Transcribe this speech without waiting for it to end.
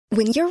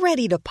When you're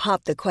ready to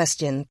pop the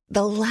question,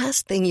 the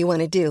last thing you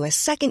want to do is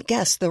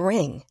second-guess the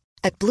ring.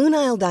 At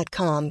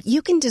BlueNile.com,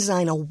 you can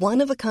design a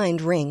one-of-a-kind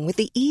ring with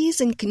the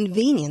ease and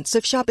convenience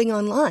of shopping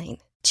online.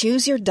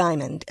 Choose your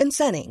diamond and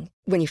setting.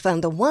 When you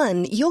find the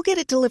one, you'll get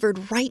it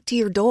delivered right to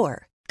your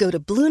door. Go to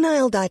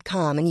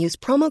BlueNile.com and use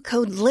promo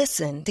code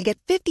LISTEN to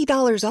get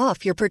 $50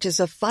 off your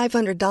purchase of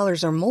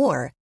 $500 or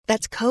more.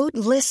 That's code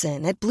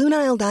LISTEN at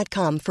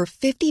BlueNile.com for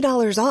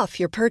 $50 off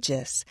your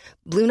purchase.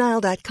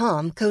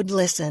 BlueNile.com, code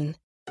LISTEN.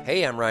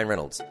 Hey, I'm Ryan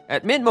Reynolds.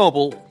 At Mint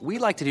Mobile, we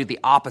like to do the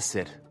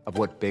opposite of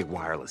what Big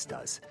Wireless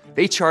does.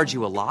 They charge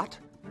you a lot,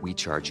 we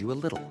charge you a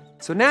little.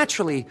 So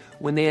naturally,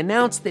 when they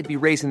announced they'd be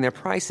raising their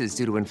prices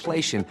due to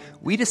inflation,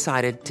 we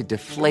decided to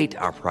deflate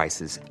our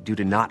prices due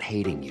to not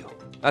hating you.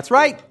 That's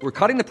right. We're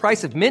cutting the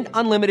price of Mint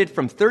Unlimited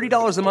from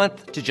 $30 a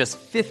month to just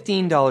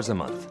 $15 a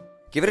month.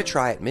 Give it a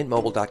try at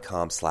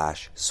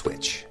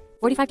mintmobile.com/switch.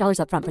 $45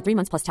 up front for 3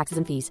 months plus taxes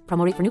and fees.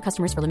 Promo rate for new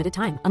customers for limited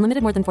time.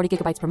 Unlimited more than 40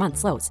 gigabytes per month.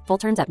 Slows full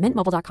terms at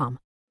mintmobile.com.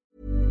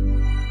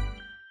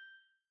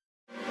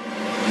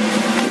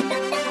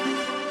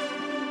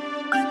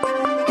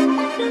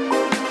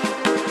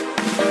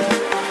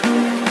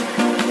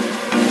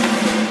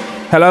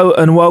 Hello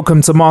and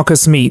welcome to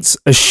Marcus Meets,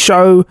 a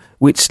show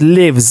which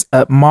lives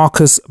at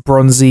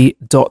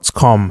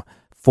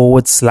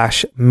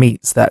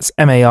marcusbronzy.com/meets. That's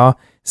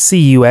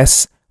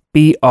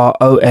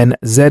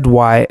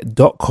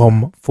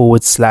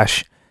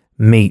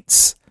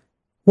marcusbronzy.com/meets.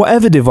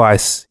 Whatever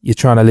device you're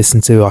trying to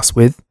listen to us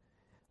with,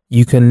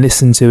 you can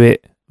listen to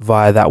it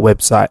via that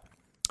website.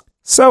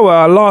 So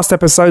our last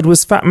episode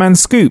was Fat Man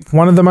Scoop,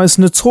 one of the most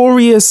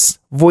notorious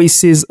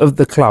voices of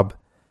the club.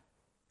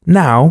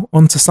 Now,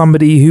 on to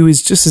somebody who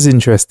is just as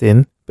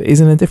interesting, but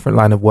is in a different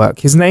line of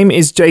work. His name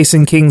is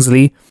Jason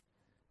Kingsley,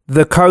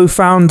 the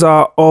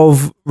co-founder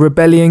of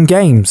Rebellion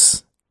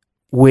Games,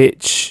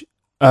 which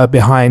are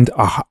behind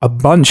a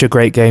bunch of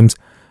great games.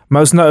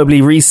 Most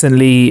notably,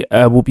 recently,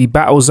 will be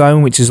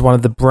Battlezone, which is one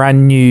of the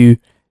brand new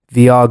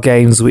VR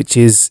games, which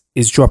is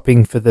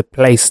dropping for the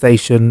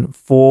PlayStation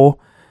 4.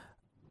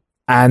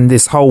 And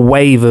this whole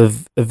wave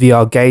of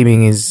VR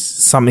gaming is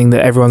something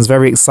that everyone's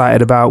very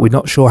excited about. We're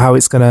not sure how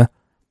it's going to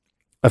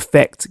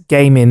affect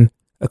gaming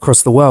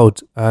across the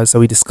world. So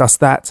we discussed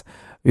that.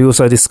 We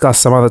also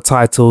discussed some other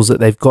titles that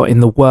they've got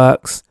in the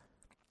works.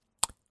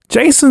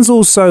 Jason's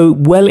also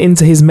well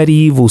into his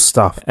medieval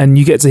stuff, and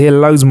you get to hear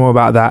loads more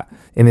about that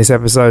in this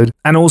episode,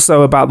 and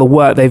also about the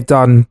work they've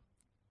done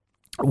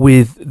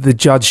with the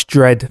Judge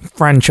Dredd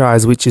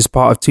franchise, which is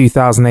part of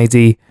 2000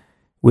 AD,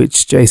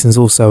 which Jason's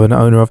also an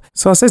owner of.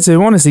 So I said to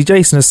him, honestly,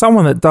 Jason, as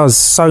someone that does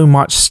so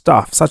much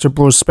stuff, such a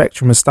broad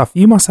spectrum of stuff,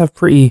 you must have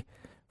pretty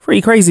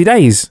crazy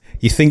days.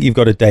 You think you've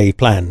got a day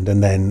planned,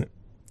 and then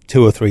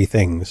 2 or 3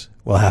 things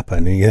will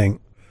happen, and you think,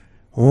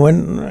 how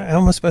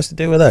am I supposed to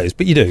deal with those?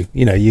 But you do,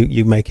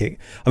 you make it.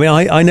 I mean,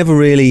 I never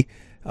really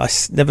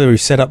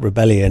set up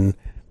Rebellion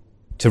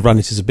to run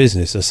it as a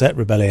business. I set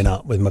Rebellion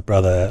up with my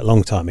brother a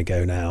long time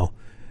ago now,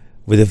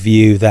 with a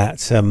view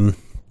that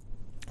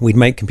we'd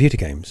make computer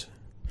games,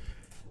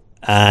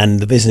 and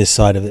the business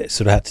side of it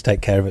sort of had to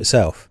take care of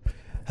itself.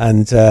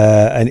 And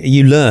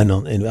you learn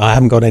I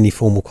haven't got any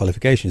formal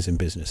qualifications in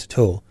business at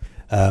all.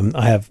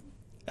 I have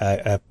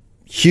a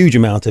huge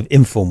amount of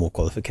informal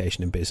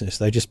qualification in business,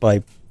 though. Just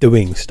by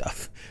doing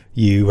stuff,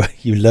 you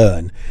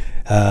learn,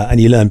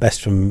 and you learn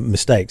best from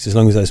mistakes. As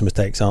long as those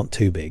mistakes aren't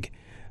too big,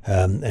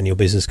 and your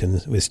business can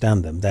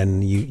withstand them,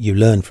 then you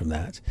learn from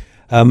that.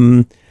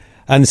 And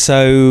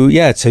so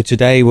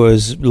today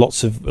was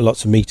lots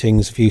of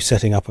meetings, a few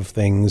setting up of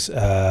things,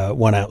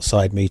 one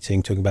outside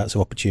meeting talking about some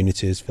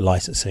opportunities for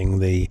licensing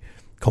the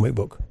comic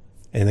book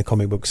in the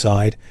comic book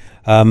side,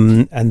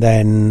 and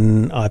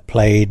then I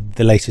played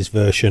the latest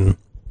version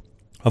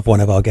of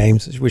one of our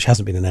games, which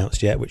hasn't been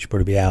announced yet, which will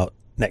probably be out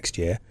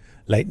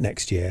late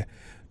next year,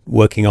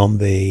 working on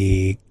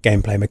the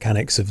gameplay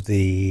mechanics of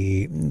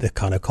the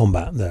kind of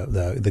combat,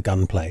 the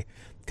gunplay,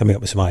 coming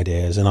up with some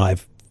ideas, and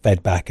I've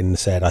fed back and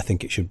said I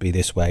think it should be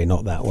this way,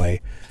 not that way,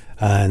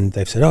 and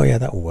they've said, oh yeah,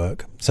 that will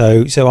work.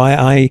 So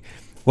I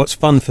what's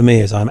fun for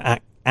me is I'm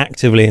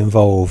actively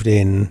involved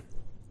in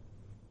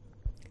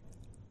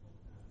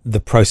the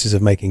process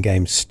of making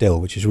games still,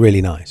 which is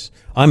really nice.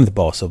 I'm the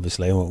boss,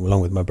 obviously,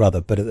 along with my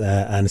brother, but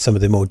and some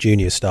of the more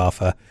junior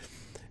staff are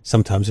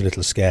sometimes a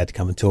little scared to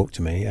come and talk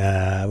to me,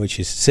 which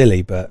is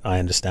silly, but I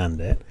understand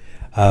it.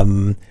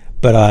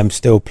 But I'm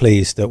still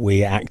pleased that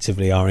we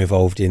actively are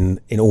involved in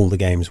all the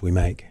games we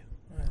make.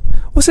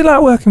 What's it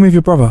like working with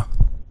your brother?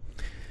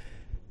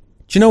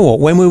 Do you know what?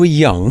 When we were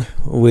young,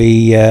 we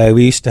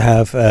used to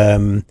have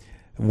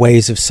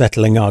ways of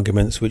settling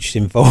arguments which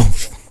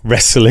involved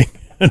wrestling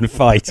and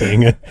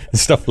fighting and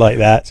stuff like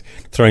that,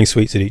 throwing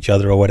sweets at each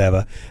other or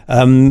whatever.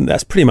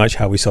 That's pretty much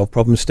how we solve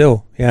problems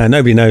still. Yeah,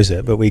 nobody knows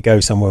it, but we go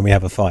somewhere and we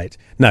have a fight.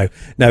 No.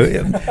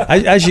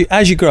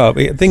 as you grow up,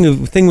 the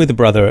thing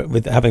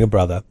with having a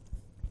brother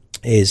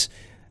is,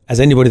 as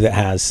anybody that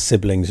has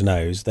siblings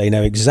knows, they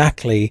know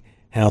exactly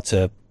how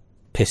to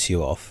piss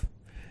you off,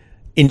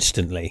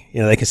 instantly.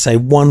 They can say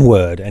one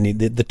word and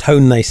the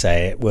tone they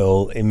say it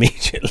will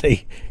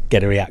immediately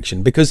get a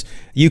reaction, because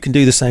you can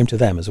do the same to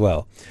them as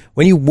well.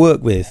 When you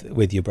work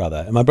with your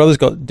brother, and my brother's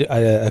got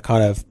a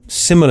kind of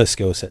similar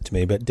skill set to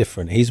me, but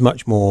different. He's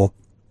much more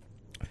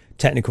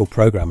technical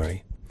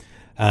programmery.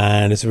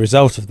 And as a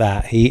result of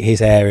that,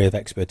 his area of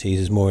expertise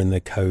is more in the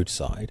code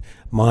side.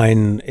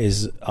 Mine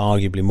is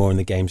arguably more in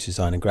the games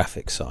design and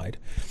graphics side.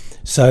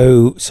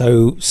 So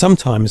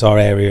sometimes our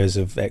areas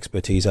of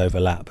expertise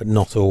overlap, but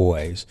not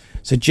always.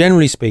 So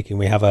generally speaking,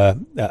 we have a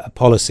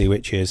policy,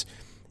 which is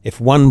if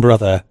one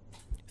brother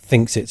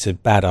thinks it's a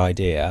bad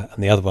idea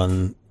and the other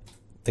one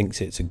thinks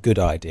it's a good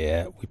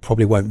idea, we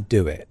probably won't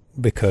do it,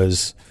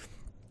 because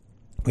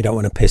we don't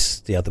want to piss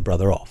the other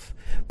brother off.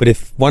 But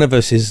if one of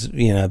us is,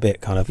 a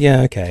bit kind of,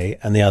 yeah, okay,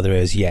 and the other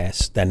is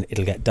yes, then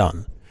it'll get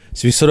done.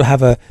 So we sort of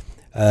have a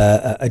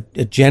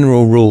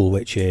general rule,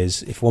 which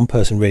is if one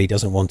person really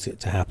doesn't want it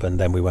to happen,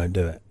 then we won't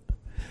do it.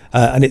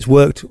 And it's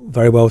worked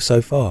very well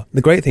so far.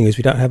 The great thing is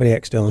we don't have any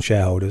external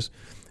shareholders.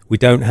 We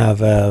don't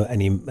have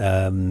any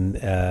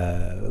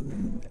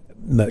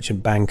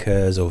merchant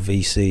bankers or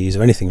VCs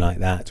or anything like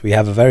that. We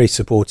have a very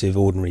supportive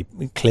ordinary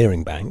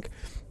clearing bank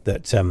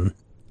that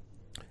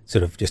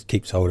sort of just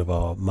keeps hold of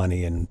our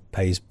money and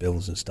pays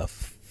bills and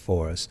stuff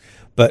for us.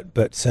 But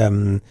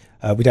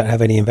we don't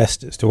have any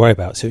investors to worry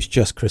about. So it's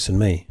just Chris and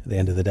me at the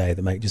end of the day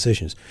that make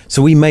decisions.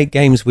 So we make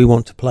games we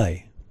want to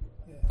play.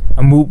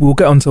 And we'll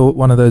get onto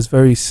one of those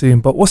very soon.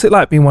 But what's it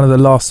like being one of the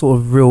last sort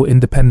of real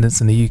independents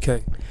in the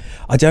UK?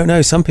 I don't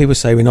know. Some people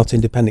say we're not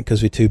independent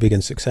because we're too big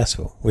and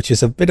successful, which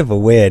is a bit of a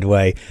weird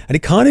way. And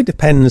it kind of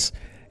depends.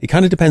 It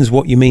kind of depends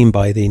what you mean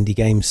by the indie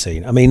game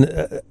scene. I mean,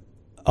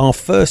 our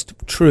first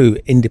true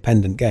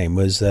independent game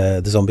was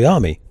the Zombie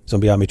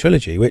Army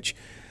Trilogy, which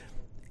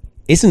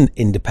isn't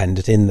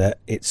independent in that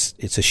it's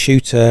a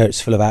shooter,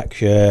 it's full of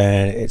action,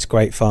 it's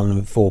great fun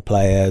with 4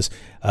 players.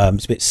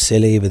 It's a bit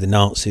silly with the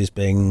Nazis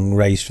being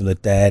raised from the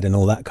dead and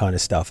all that kind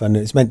of stuff, and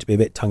it's meant to be a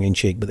bit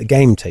tongue-in-cheek, but the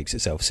game takes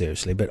itself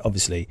seriously, but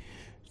obviously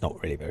it's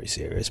not really very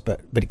serious,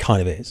 but it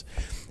kind of is.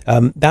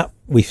 That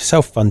we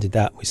self-funded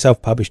that, we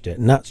self-published it,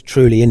 and that's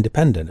truly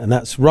independent, and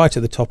that's right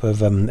at the top of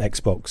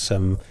Xbox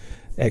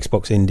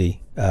Indie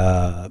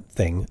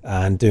thing,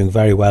 and doing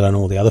very well on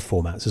all the other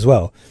formats as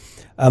well.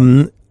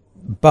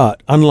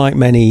 But unlike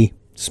many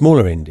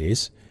smaller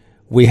indies,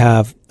 we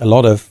have a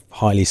lot of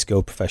highly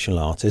skilled professional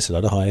artists, a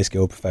lot of highly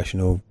skilled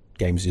professional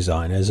games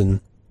designers, and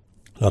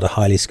a lot of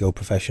highly skilled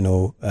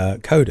professional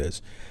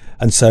coders.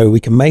 And so we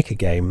can make a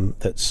game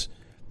that's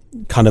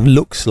kind of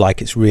looks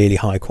like it's really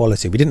high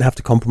quality. We didn't have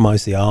to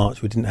compromise the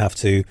art. We didn't have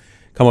to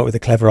come up with a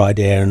clever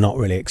idea and not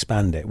really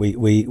expand it.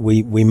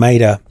 We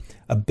made a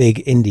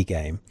big indie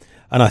game.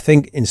 And I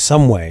think in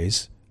some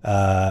ways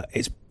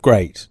it's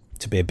great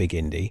to be a big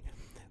indie.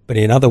 But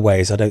in other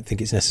ways, I don't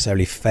think it's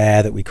necessarily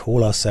fair that we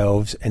call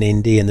ourselves an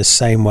indie in the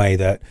same way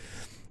that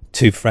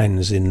 2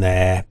 friends in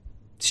their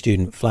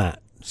student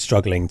flat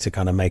struggling to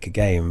kind of make a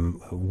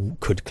game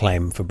could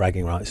claim for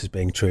bragging rights as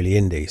being truly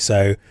indie.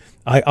 So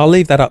I'll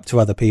leave that up to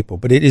other people.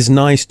 But it is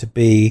nice to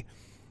be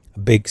a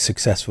big,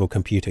 successful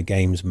computer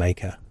games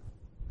maker.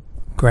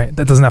 Great.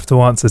 That doesn't have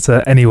to answer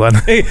to anyone.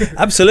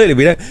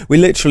 Absolutely. We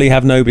literally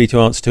have nobody to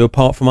answer to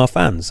apart from our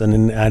fans.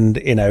 And at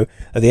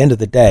the end of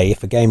the day,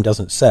 if a game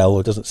doesn't sell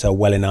or doesn't sell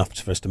well enough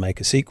for us to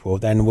make a sequel,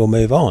 then we'll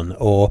move on.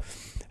 Or,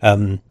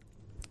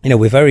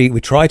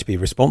 we try to be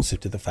responsive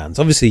to the fans.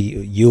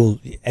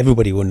 Obviously,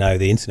 everybody will know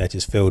the internet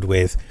is filled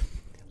with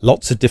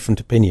lots of different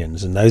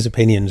opinions, and those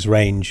opinions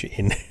range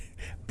in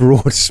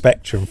broad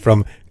spectrum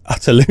from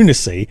utter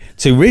lunacy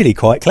to really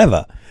quite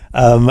clever.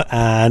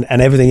 And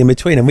everything in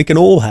between, and we can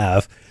all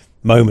have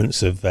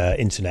moments of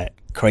internet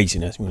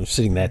craziness. We're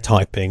sitting there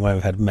typing when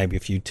we've had maybe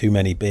a few too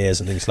many beers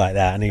and things like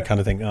that, and you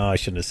kind of think, I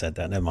shouldn't have said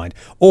that, never mind.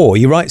 Or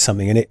you write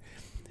something and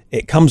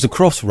it comes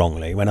across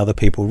wrongly when other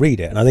people read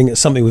it. And I think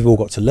it's something we've all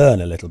got to learn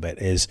a little bit,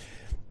 is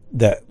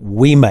that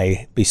we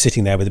may be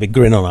sitting there with a big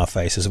grin on our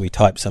face as we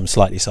type some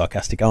slightly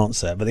sarcastic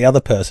answer, but the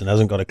other person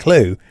hasn't got a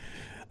clue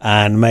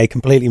and may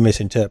completely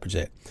misinterpret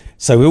it.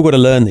 So we've all got to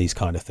learn these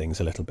kind of things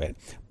a little bit.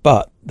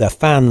 But the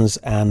fans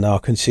and our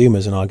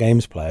consumers and our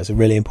games players are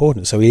really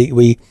important. So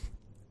a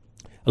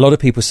lot of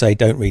people say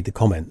don't read the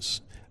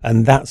comments.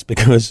 And that's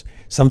because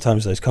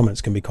sometimes those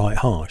comments can be quite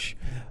harsh.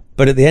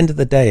 But at the end of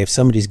the day, if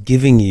somebody's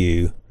giving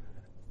you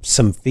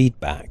some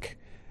feedback,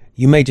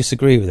 you may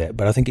disagree with it,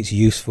 but I think it's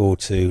useful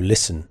to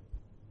listen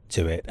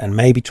to it and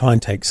maybe try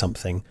and take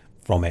something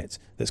from it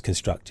that's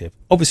constructive.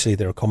 Obviously,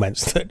 there are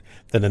comments that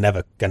are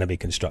never going to be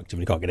constructive.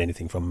 You can't get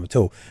anything from them at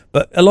all.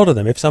 But a lot of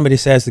them, if somebody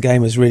says the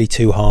game was really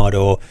too hard,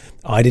 or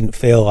I didn't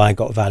feel I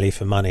got value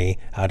for money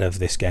out of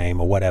this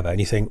game, or whatever, and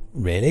you think,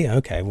 really?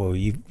 Okay, well,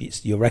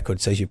 your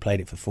record says you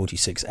played it for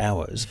 46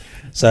 hours.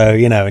 So,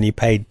 and you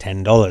paid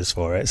 $10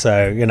 for it.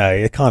 So,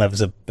 it kind of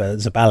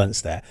there's a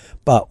balance there.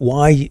 But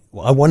why?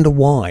 I wonder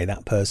why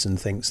that person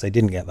thinks they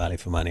didn't get value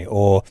for money,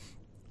 or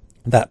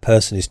that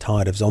person is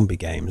tired of zombie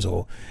games,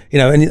 or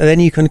and then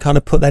you can kind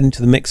of put that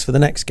into the mix for the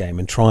next game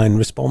and try and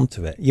respond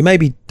to it. You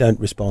maybe don't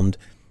respond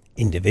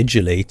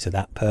individually to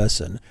that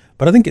person,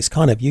 but I think it's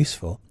kind of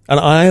useful. And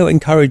I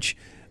encourage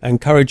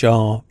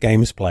our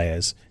games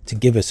players to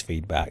give us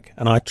feedback,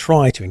 and I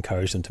try to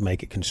encourage them to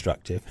make it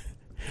constructive.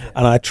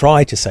 And I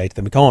try to say to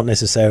them, we can't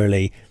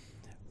necessarily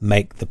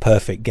make the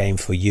perfect game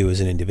for you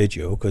as an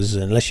individual, because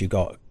unless you've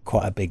got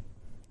quite a big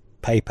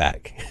pay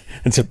pack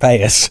to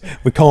pay us,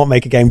 we can't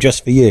make a game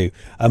just for you.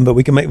 But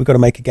we've got to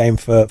make a game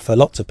for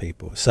lots of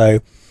people. So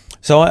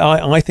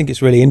I think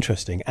it's really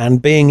interesting.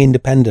 And being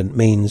independent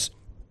means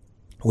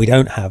we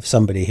don't have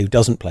somebody who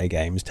doesn't play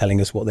games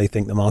telling us what they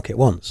think the market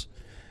wants.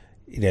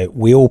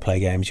 We all play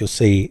games. You'll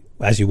see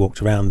as you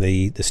walked around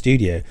the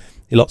studio,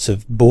 lots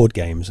of board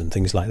games and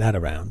things like that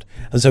around.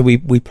 And so we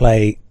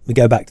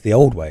go back to the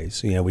old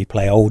ways. We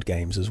play old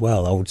games as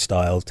well, old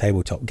style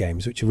tabletop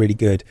games, which are really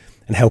good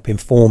and help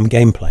inform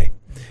gameplay.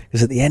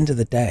 Because at the end of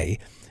the day,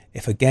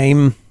 if a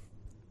game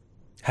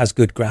has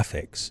good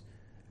graphics,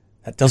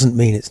 that doesn't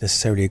mean it's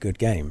necessarily a good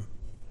game.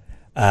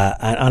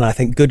 And I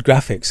think good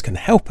graphics can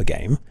help a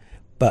game,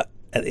 but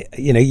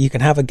you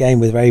can have a game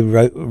with very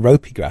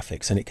ropey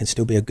graphics and it can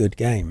still be a good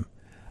game.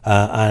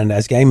 And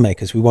as game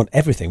makers, we want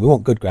everything. We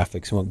want good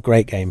graphics, we want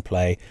great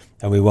gameplay,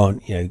 and we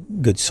want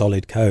good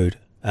solid code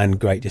and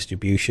great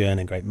distribution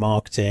and great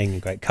marketing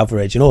and great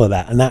coverage and all of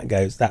that. And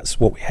that's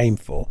what we aim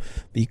for.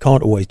 But you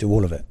can't always do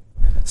all of it.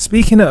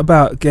 Speaking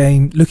about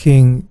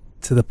looking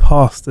to the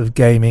past of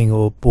gaming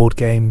or board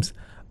games,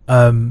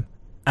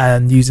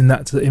 and using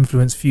that to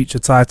influence future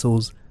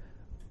titles,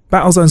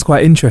 Battlezone's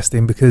quite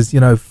interesting because,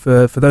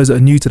 for those that are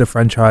new to the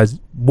franchise,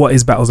 what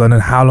is Battlezone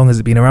and how long has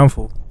it been around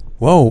for?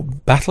 Well,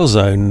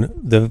 Battlezone,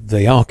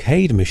 the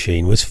arcade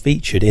machine, was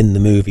featured in the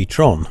movie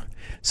Tron.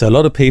 So a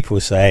lot of people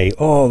say,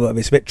 oh,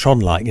 it's a bit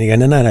Tron-like. And you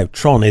go, no,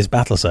 Tron is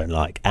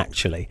Battlezone-like,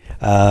 actually.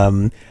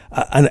 And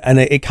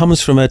it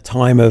comes from a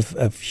time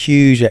of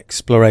huge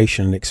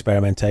exploration and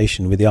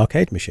experimentation with the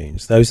arcade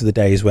machines. Those are the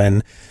days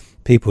when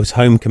people's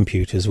home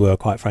computers were,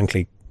 quite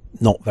frankly,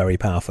 not very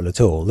powerful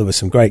at all. There were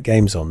some great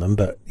games on them,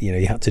 but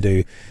you had to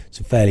do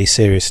some fairly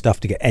serious stuff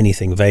to get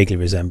anything vaguely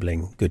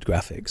resembling good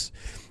graphics.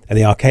 And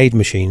the arcade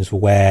machines were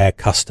where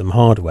custom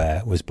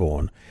hardware was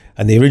born.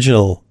 And the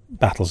original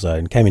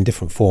Battlezone came in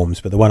different forms,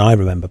 but the one I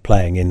remember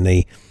playing in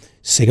the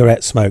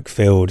cigarette smoke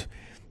filled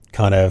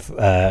kind of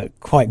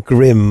quite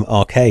grim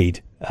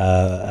arcade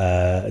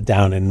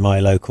down in my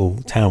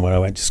local town where I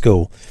went to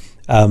school,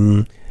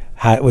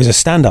 it was a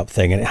stand-up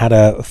thing, and it had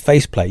a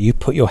faceplate. You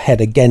put your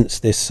head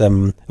against this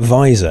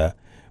visor,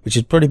 which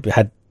had probably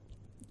had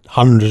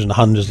hundreds and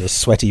hundreds of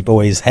sweaty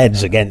boys'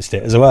 heads against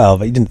it as well,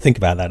 but you didn't think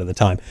about that at the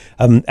time.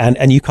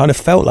 And you kind of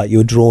felt like you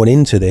were drawn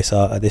into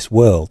this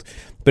world.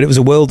 But it was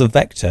a world of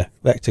vector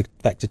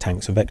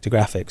tanks and vector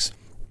graphics.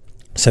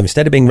 So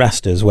instead of being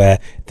rasters where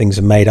things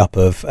are made up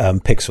of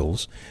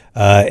pixels,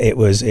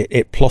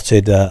 it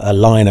plotted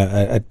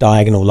a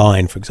diagonal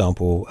line, for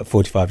example, at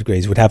 45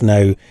 degrees, would have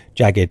no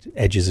jagged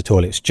edges at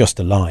all. It's just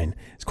a line.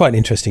 It's quite an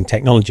interesting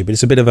technology, but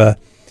it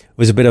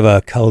was a bit of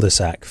a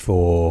cul-de-sac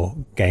for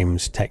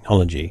games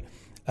technology.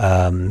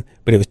 But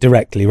it was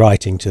directly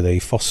writing to the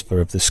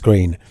phosphor of the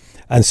screen.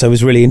 And so it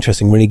was really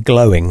interesting, really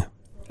glowing.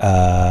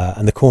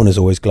 And the corners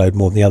always glowed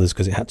more than the others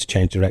because it had to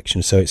change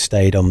direction, so it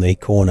stayed on the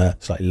corner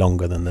slightly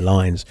longer than the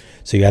lines.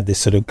 So you had this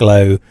sort of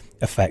glow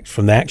effect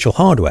from the actual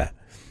hardware,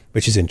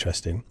 which is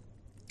interesting.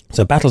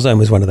 So Battlezone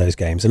was one of those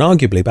games, and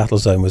arguably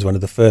Battlezone was one of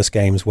the first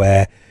games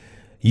where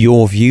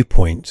your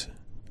viewpoint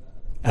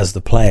as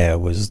the player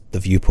was the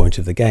viewpoint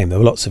of the game. There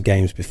were lots of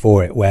games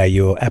before it where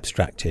you're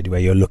abstracted, where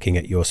you're looking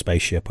at your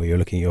spaceship or you're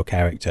looking at your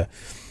character,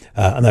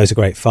 and those are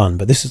great fun.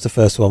 But this is the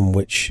first one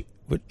which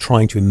were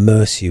trying to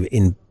immerse you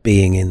in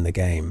being in the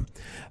game.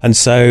 And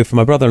so for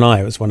my brother and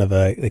I, it was one of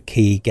the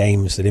key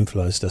games that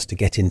influenced us to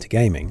get into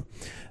gaming.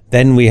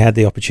 Then we had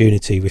the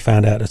opportunity, we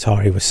found out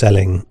Atari was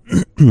selling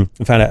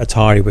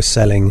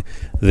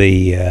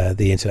the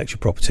intellectual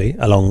property.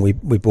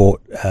 We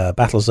bought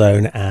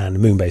Battlezone and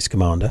Moonbase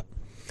Commander.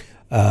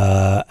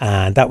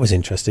 And that was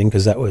interesting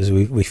because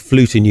we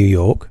flew to New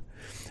York.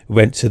 We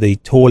went to the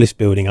tallest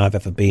building I've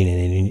ever been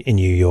in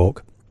New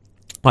York.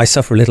 I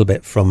suffer a little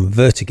bit from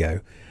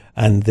vertigo,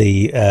 and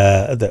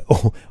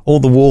all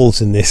the walls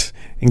in this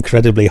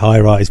incredibly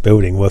high-rise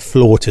building were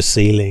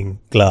floor-to-ceiling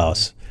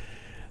glass.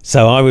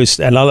 So and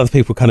a lot of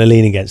people kind of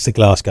leaning against the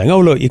glass going, oh,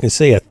 look, you can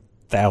see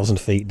 1,000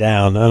 feet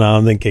down. And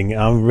I'm thinking,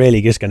 I'm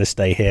really just going to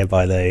stay here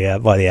by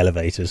the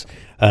elevators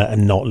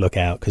and not look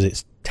out because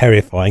it's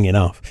terrifying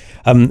enough.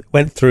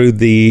 Went through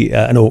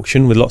an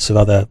auction with lots of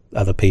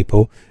other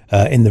people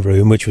in the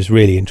room, which was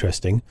really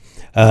interesting.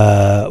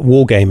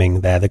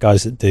 Wargaming there, the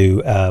guys that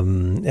do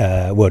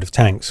World of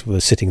Tanks were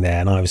sitting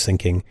there, and I was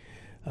thinking,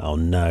 oh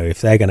no,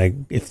 if they're going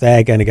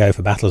to go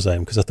for Battlezone,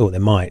 because I thought they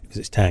might because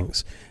it's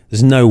tanks,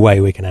 there's no way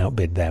we can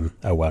outbid them.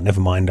 Oh well, never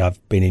mind.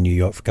 I've been in New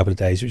York for a couple of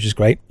days, which is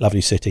great,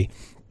 lovely city.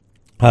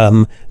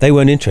 They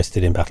weren't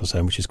interested in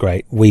Battlezone, which is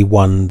great. We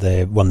won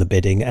the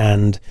bidding,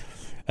 and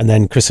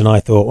then Chris and I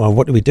thought, well,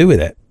 what do we do with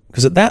it?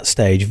 Because at that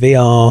stage,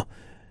 VR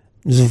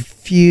there's a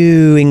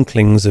few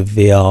inklings of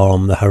VR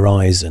on the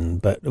horizon,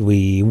 but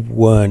we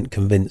weren't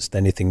convinced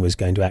anything was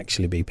going to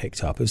actually be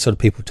picked up. It was sort of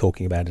people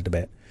talking about it a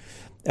bit.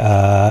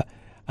 And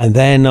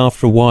then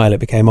after a while, it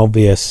became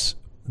obvious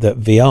that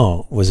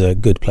VR was a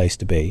good place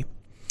to be.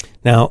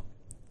 Now,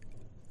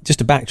 just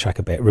to backtrack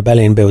a bit,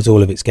 Rebellion builds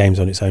all of its games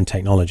on its own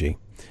technology.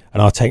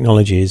 And our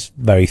technology is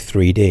very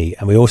 3D,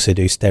 and we also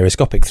do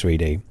stereoscopic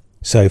 3D.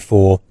 So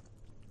for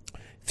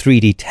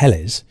 3D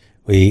tellies,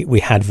 we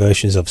had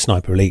versions of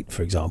Sniper Elite,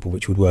 for example,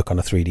 which would work on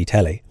a 3D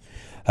telly.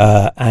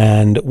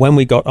 And when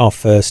we got our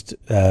first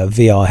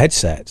VR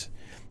headset,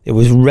 it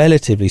was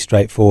relatively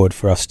straightforward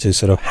for us to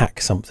sort of hack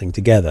something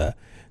together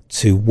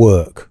to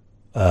work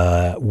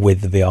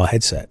with the VR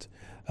headset.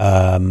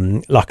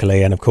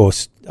 Luckily, and of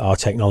course, our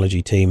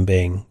technology team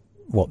being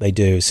what they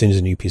do, as soon as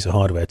a new piece of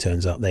hardware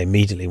turns up, they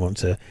immediately want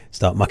to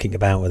start mucking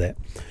about with it.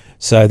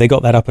 So they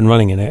got that up and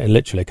running in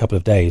literally a couple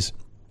of days.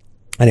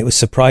 And it was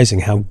surprising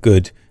how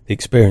good the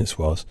experience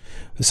was.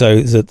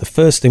 So the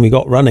first thing we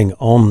got running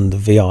on the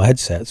VR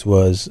headsets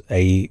was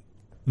a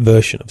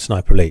version of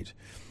Sniper Elite.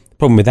 The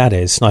problem with that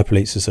is Sniper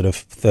Elite's a sort of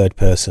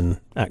third-person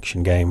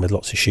action game with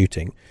lots of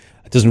shooting.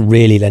 It doesn't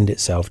really lend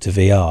itself to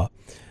VR.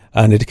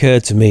 And it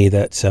occurred to me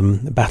that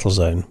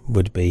Battlezone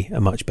would be a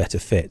much better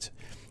fit.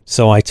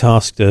 So I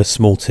tasked a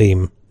small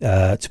team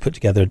to put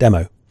together a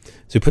demo.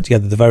 So we put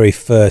together the very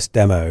first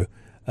demo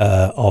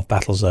of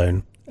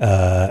Battlezone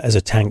as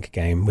a tank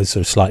game with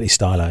sort of slightly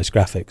stylized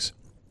graphics.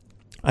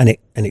 And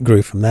it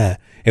grew from there.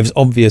 It was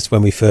obvious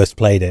when we first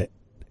played it,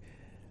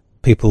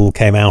 people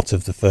came out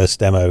of the first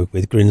demo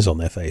with grins on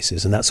their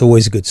faces, and that's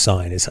always a good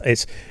sign.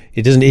 It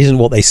isn't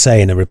what they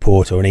say in a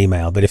report or an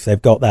email, but if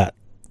they've got that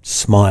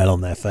smile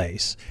on their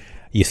face,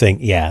 you think,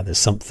 yeah, there's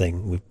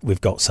something,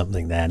 we've got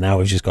something there. Now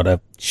we've just got to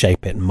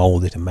shape it and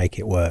mold it and make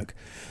it work.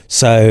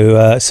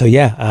 So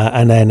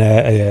and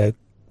then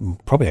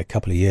probably a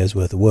couple of years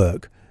worth of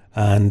work,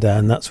 and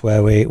that's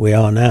where we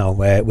are now,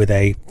 with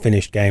a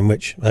finished game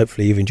which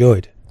hopefully you've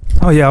enjoyed.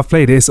 Oh yeah, I've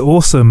played it. It's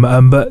awesome.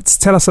 But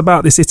tell us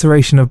about this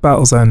iteration of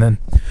Battlezone then.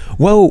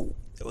 Well,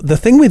 the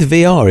thing with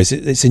VR is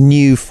it's a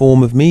new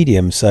form of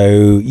medium.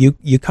 So you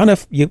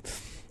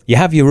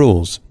have your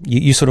rules.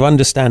 You sort of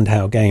understand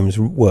how games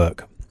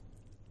work,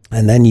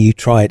 and then you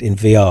try it in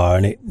VR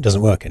and it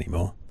doesn't work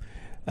anymore,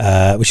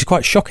 which is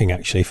quite shocking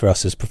actually for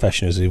us as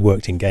professionals who've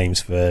worked in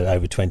games for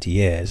over 20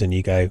 years. And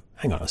you go,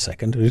 hang on a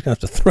second, we're just going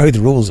to have to throw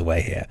the rules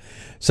away here.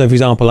 So, for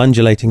example,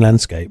 undulating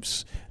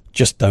landscapes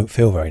just don't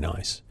feel very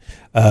nice.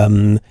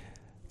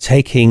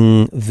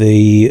 Taking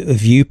the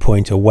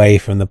viewpoint away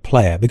from the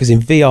player, because in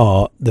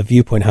VR the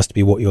viewpoint has to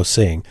be what you're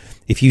seeing.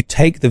 If you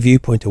take the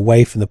viewpoint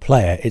away from the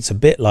player, it's a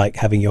bit like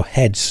having your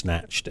head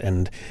snatched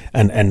and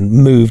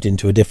moved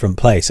into a different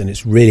place, and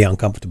it's really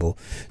uncomfortable.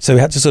 So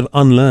we had to sort of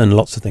unlearn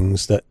lots of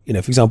things that, for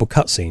example,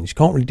 cutscenes. You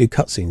can't really do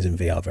cutscenes in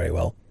VR very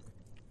well.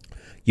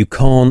 You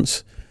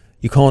can't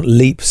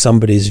leap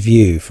somebody's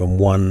view from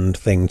one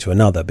thing to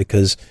another,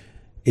 because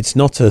it's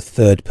not a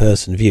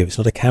third-person view. It's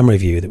not a camera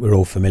view that we're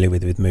all familiar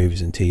with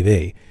movies and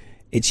TV.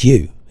 It's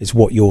you. It's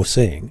what you're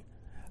seeing.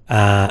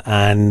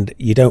 And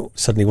you don't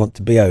suddenly want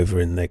to be over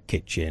in the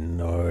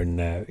kitchen or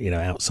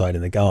outside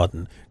in the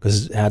garden,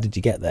 because how did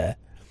you get there?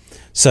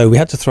 So we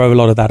had to throw a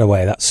lot of that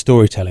away, that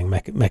storytelling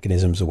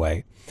mechanisms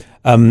away.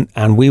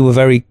 And we were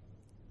very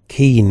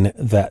keen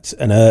that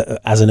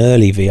as an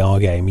early VR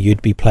game,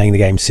 you'd be playing the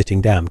game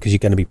sitting down, because you're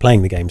going to be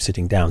playing the game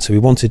sitting down. So we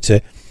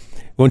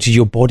wanted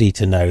your body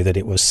to know that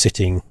it was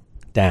sitting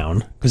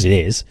down, because it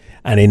is,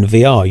 and in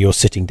VR you're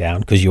sitting down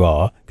because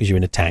you're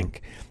in a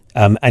tank,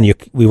 and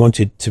we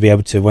wanted to be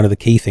able to, one of the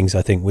key things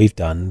I think we've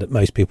done that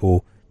most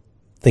people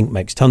think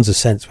makes tons of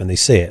sense when they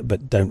see it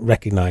but don't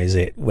recognize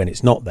it when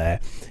it's not there,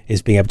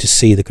 is being able to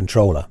see the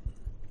controller.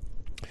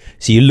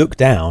 So you look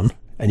down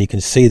and you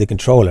can see the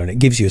controller, and it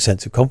gives you a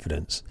sense of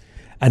confidence,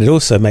 and it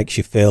also makes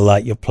you feel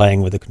like you're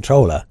playing with a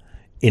controller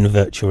in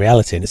virtual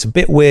reality. And it's a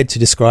bit weird to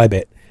describe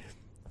it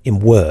in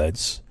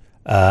words,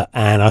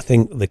 and I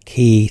think the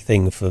key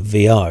thing for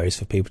VR is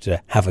for people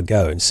to have a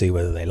go and see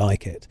whether they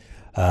like it,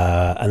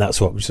 and that's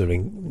what we're sort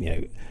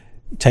of,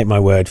 take my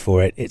word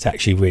for it, it's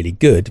actually really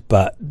good,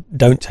 but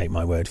don't take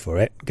my word for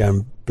it, go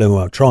and bloody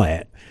well try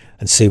it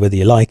and see whether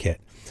you like it.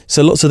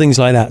 So lots of things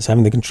like that. So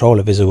having the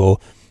controller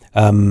visible,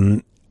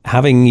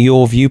 having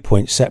your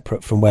viewpoint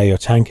separate from where your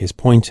tank is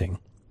pointing,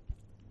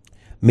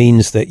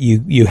 means that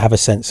you have a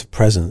sense of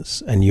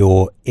presence and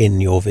you're in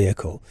your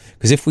vehicle.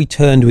 Because if we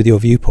turned with your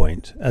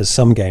viewpoint, as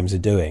some games are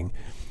doing,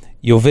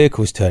 your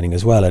vehicle's turning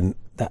as well, and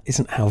that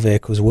isn't how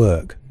vehicles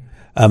work.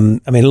 I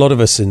mean, a lot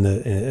of us,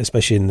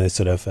 especially in the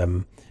sort of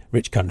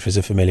rich countries,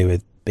 are familiar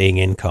with being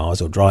in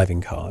cars or driving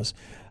cars,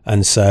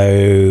 and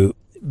so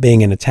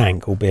being in a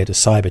tank, albeit a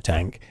cyber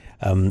tank,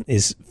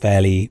 is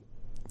fairly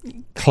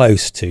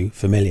close to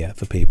familiar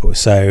for people.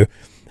 So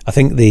I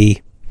think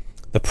the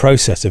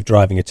process of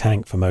driving a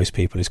tank for most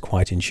people is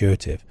quite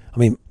intuitive. I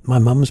mean, my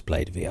mum's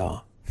played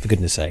VR, for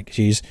goodness sake.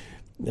 She's,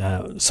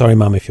 sorry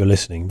mum if you're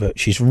listening, but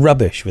she's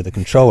rubbish with a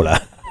controller.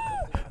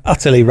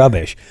 Utterly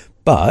rubbish.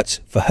 But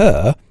for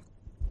her,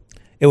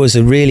 it was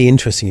a really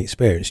interesting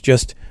experience,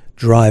 just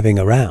driving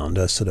around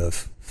a sort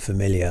of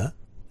familiar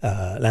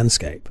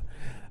landscape.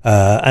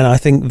 And I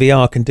think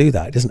VR can do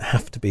that. It doesn't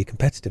have to be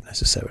competitive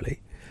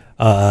necessarily.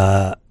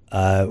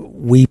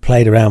 We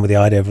played around with the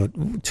idea of a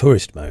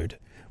tourist mode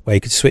where you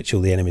could switch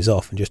all the enemies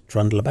off and just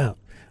trundle about.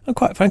 And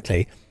quite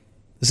frankly,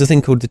 there's a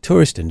thing called the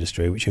tourist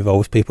industry, which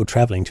involves people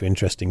travelling to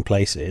interesting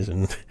places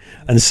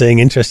and seeing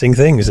interesting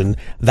things. And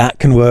that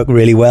can work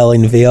really well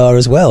in VR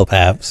as well,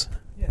 perhaps.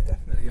 Yeah,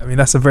 definitely. I mean,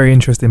 that's a very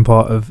interesting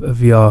part of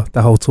VR,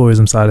 the whole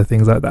tourism side of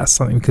things. Like, that's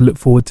something we can look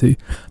forward to.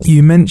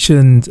 You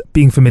mentioned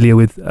being familiar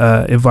with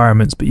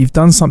environments, but you've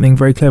done something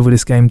very clever with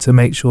this game to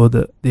make sure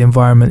that the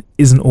environment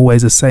isn't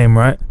always the same,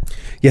 right?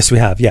 Yes, we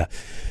have, yeah.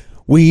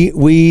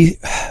 We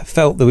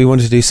felt that we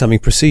wanted to do something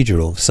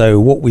procedural. So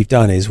what we've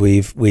done is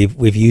we've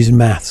used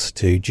maths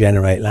to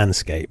generate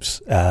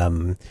landscapes,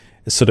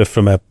 sort of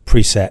from a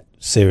preset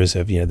series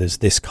of, there's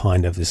there's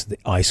the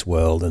ice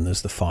world and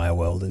there's the fire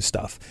world and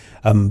stuff.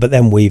 But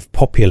then we've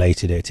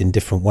populated it in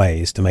different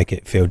ways to make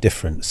it feel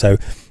different. So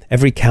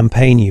every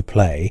campaign you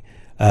play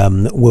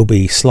will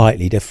be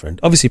slightly different.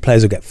 Obviously,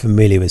 players will get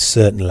familiar with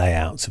certain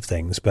layouts of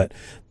things, but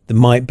there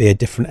might be a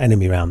different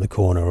enemy around the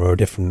corner or a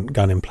different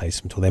gun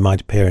emplacement, or they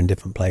might appear in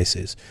different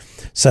places.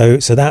 So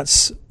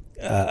that's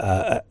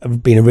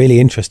been a really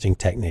interesting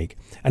technique,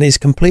 and is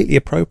completely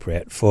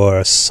appropriate for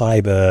a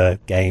cyber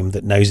game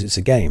that knows it's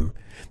a game.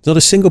 There's not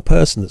a single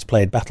person that's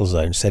played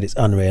Battlezone said it's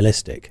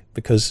unrealistic,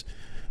 because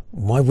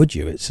why would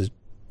you? It's a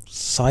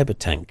cyber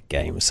tank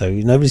game, so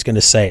nobody's going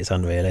to say it's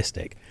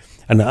unrealistic.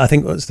 And I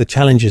think what's the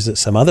challenges that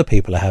some other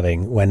people are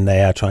having when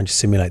they are trying to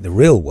simulate the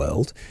real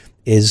world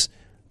is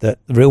that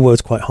the real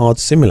world's quite hard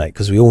to simulate,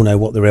 because we all know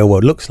what the real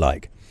world looks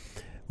like.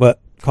 But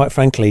quite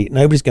frankly,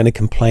 nobody's going to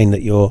complain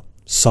that your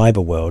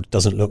cyber world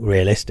doesn't look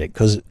realistic,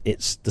 because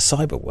it's the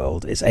cyber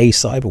world. It's a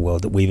cyber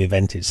world that we've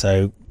invented,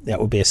 so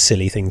that would be a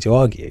silly thing to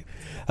argue.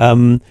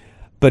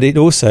 But it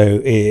also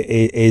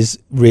is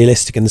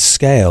realistic in the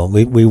scale.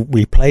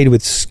 We played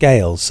with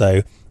scale,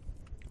 so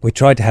we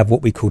tried to have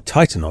what we call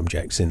Titan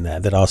objects in there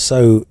that are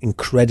so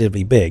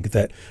incredibly big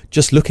that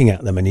just looking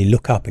at them and you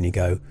look up and you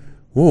go,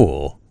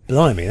 whoa,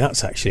 blimey,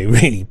 that's actually a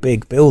really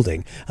big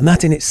building. And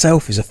that in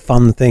itself is a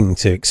fun thing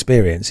to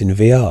experience in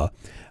VR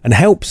and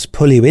helps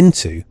pull you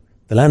into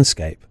the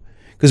landscape.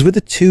 Because with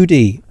the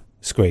 2D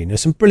screen,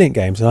 there's some brilliant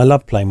games, and I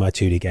love playing my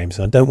 2D games,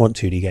 and I don't want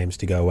 2D games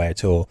to go away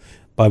at all,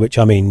 by which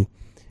I mean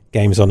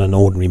games on an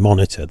ordinary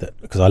monitor,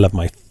 because I love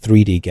my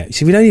 3D games.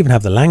 See, we don't even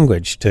have the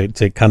language to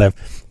kind of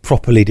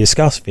properly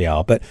discuss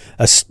VR, but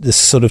this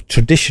sort of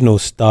traditional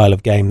style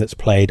of game that's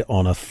played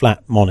on a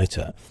flat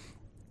monitor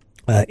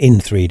in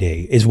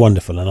 3D is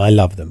wonderful, and I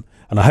love them,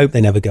 and I hope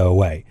they never go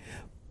away.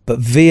 But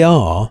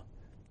VR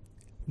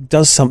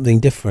does something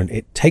different.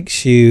 It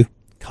takes you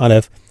kind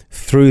of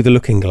through the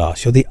looking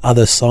glass. You're the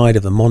other side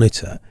of the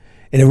monitor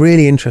in a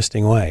really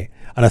interesting way.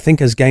 And I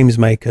think as games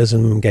makers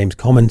and games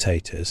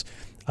commentators,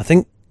 I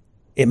think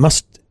it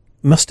must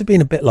have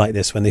been a bit like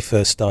this when they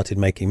first started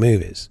making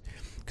movies,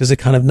 because they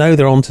kind of know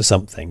they're onto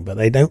something, but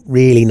they don't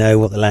really know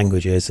what the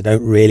language is. They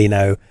don't really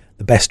know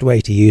the best way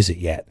to use it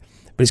yet.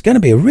 But it's going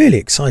to be a really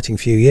exciting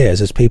few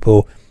years as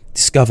people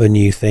discover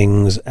new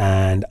things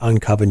and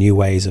uncover new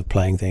ways of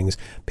playing things.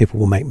 People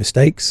will make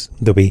mistakes.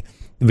 There'll be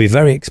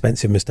very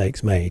expensive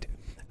mistakes made,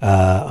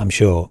 I'm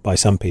sure, by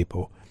some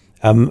people.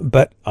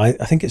 But I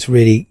think it's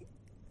really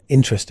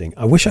interesting.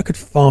 I wish I could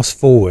fast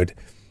forward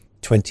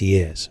 20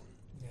 years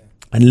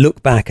and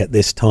look back at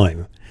this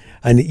time.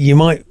 And there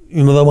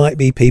might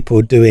be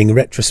people doing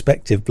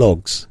retrospective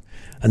blogs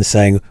and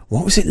saying,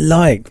 what was it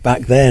like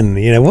back then?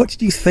 What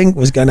did you think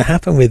was going to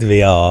happen with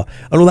VR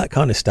and all that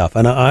kind of stuff?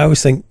 And I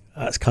always think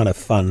that's kind of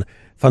fun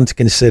to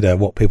consider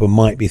what people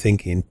might be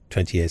thinking in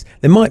 20 years.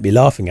 They might be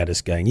laughing at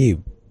us going,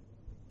 you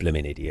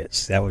blooming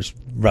idiots, that was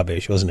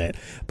rubbish, wasn't it?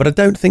 But I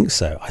don't think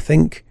so. I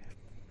think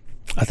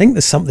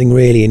there's something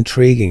really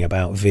intriguing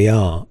about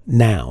VR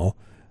now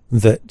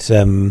that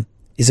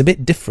is a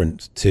bit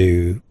different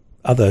to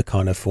other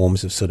kind of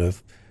forms of sort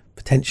of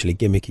potentially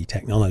gimmicky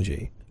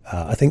technology.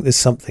 I think there's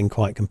something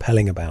quite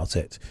compelling about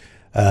it.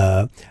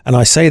 And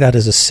I say that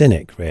as a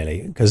cynic,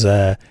 really, because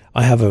I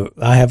have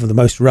the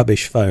most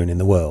rubbish phone in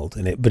the world,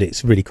 but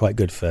it's really quite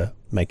good for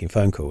making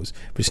phone calls.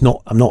 But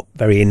I'm not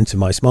very into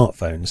my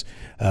smartphones,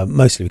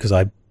 mostly because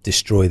I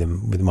destroy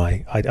them with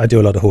I do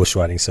a lot of horse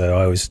riding, so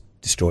I always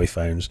destroy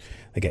phones.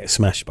 They get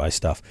smashed by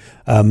stuff.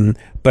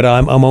 But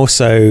I'm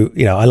also,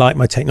 I like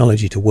my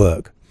technology to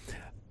work.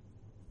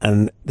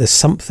 And there's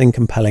something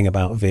compelling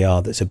about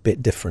VR that's a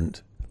bit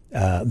different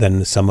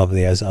than some of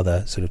the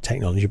other sort of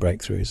technology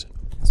breakthroughs.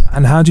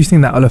 And how do you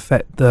think that will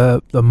affect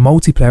the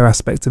multiplayer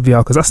aspect of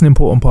VR? Because that's an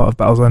important part of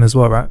Battlezone as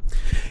well, right?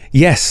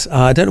 Yes.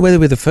 I don't know whether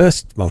we're the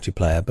first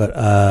multiplayer but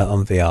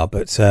on VR,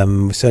 but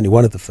certainly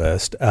one of the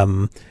first.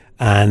 And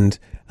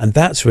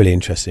that's really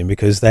interesting,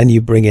 because then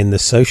you bring in the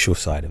social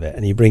side of it,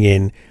 and you bring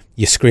in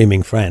your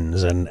screaming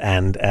friends and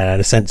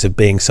a sense of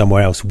being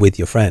somewhere else with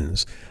your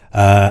friends.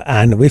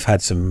 And we've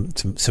had some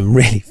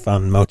really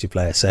fun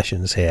multiplayer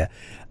sessions here,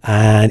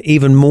 and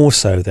even more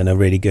so than a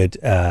really good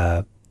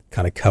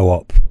kind of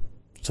co-op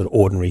sort of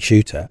ordinary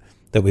shooter.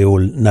 that we all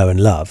know and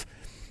love.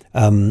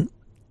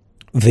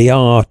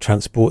 VR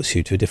transports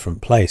you to a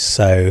different place.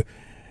 So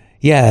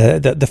yeah,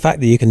 the fact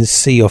that you can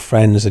see your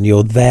friends and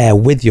you're there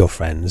with your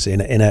friends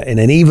in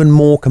an even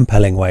more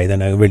compelling way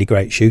than a really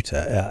great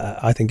shooter,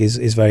 I think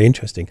is very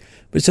interesting.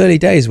 But it's early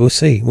days. We'll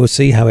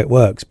see how it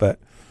works. But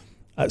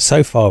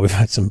so far, we've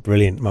had some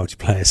brilliant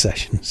multiplayer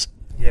sessions.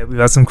 Yeah, we've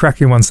had some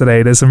cracking ones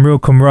today. There's some real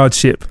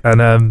comradeship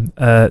and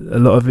a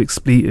lot of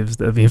expletives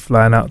that have been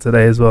flying out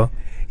today as well.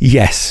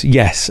 Yes.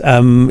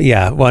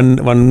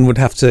 One would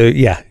have to.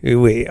 Yeah,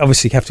 we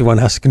obviously one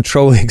has to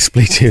control the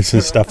expletives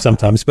and stuff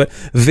sometimes. But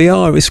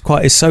VR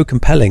is so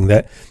compelling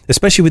that,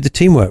 especially with the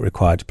teamwork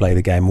required to play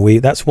the game,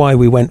 that's why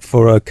we went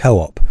for a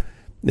co-op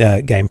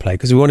gameplay,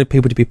 because we wanted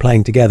people to be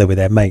playing together with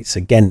their mates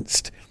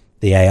against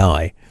the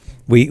AI.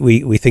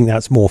 We think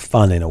that's more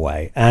fun in a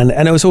way, and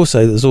there's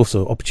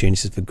also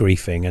opportunities for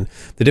griefing, and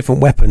the different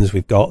weapons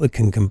we've got that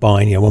can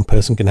combine. One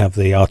person can have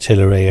the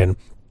artillery and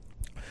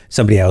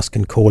somebody else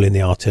can call in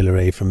the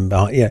artillery from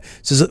behind. Yeah,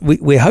 so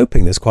we're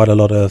hoping there's quite a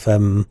lot of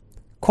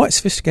quite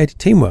sophisticated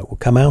teamwork will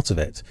come out of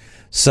it.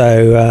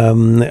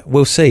 So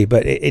we'll see,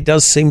 but it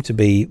does seem to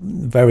be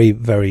very,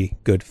 very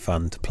good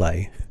fun to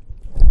play.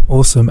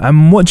 Awesome.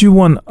 And what do you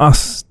want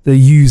us, the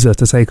user,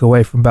 to take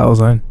away from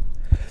Battlezone?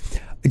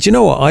 Do you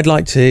know what? I'd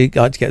like to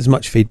get as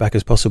much feedback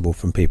as possible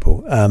from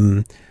people.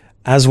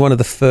 As one of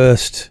the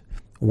first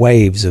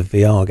waves of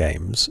VR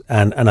games,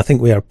 and I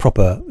think we are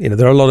proper,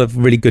 there are a lot of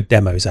really good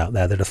demos out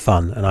there that are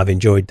fun and I've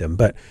enjoyed them,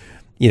 but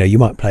you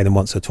might play them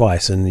once or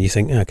twice and you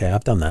think, okay,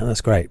 I've done that,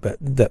 that's great. But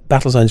the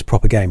Battlezone's a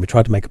proper game. We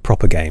tried to make a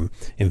proper game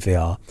in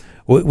VR.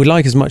 We'd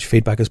like as much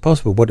feedback as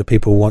possible. What do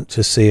people want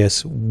to see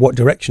us, what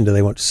direction do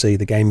they want to see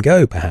the game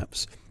go,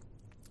 perhaps?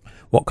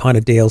 What kind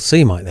of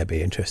DLC might they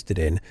be interested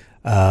in?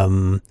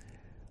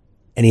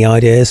 Any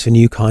ideas for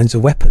new kinds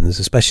of weapons,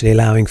 especially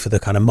allowing for the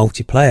kind of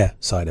multiplayer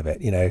side of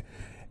it?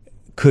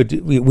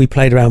 We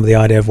played around with the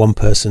idea of one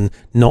person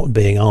not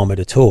being armoured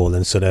at all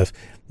and sort of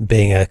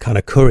being a kind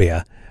of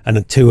courier,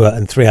 and two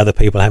and three other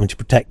people having to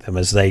protect them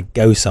as they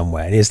go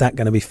somewhere. And is that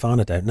going to be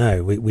fun? I don't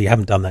know. We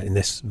haven't done that in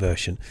this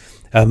version.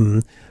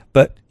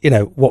 But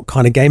what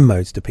kind of game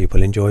modes do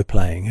people enjoy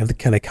playing?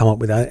 Can they come up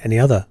with any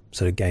other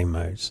sort of game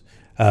modes?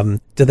 Do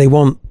they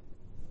want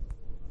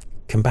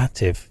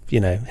combative,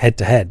 head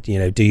to head?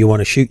 Do you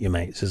want to shoot your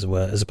mates as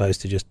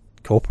opposed to just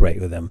cooperate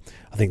with them?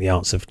 I think the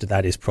answer to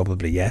that is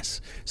probably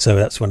yes. So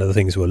that's one of the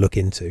things we'll look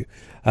into.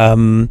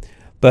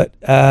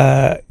 But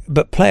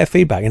player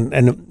feedback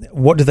and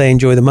what do they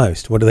enjoy the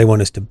most? What do they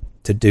want us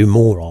to do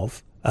more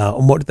of?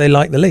 And what do they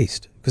like the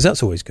least? Because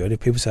that's always good. If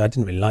people say, I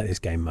didn't really like this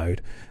game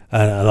mode,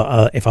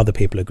 if other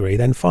people agree,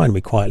 then fine, we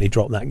quietly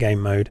drop that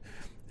game mode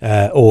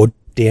or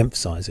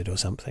de-emphasize it or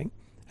something.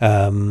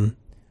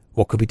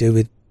 What could we do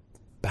with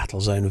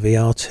Battlezone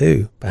VR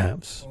 2,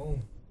 perhaps?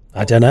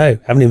 I don't know.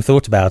 Haven't even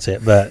thought about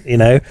it, but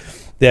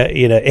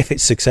if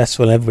it's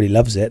successful and everybody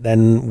loves it,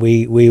 then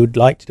we would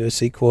like to do a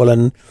sequel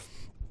and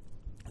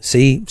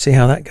see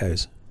how that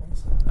goes.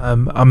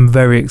 I'm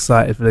very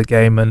excited for the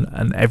game,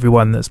 and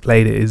everyone that's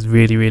played it is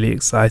really, really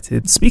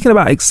excited. Speaking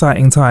about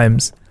exciting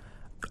times,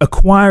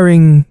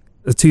 acquiring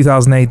the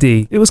 2000 AD,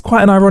 it was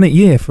quite an ironic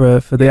year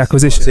for the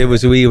acquisition. It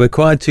was. We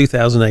acquired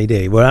 2000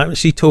 AD. We're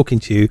actually talking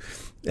to you.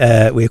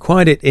 We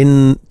acquired it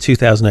in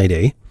 2000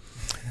 AD.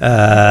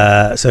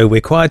 So we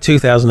acquired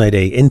 2000 AD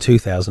in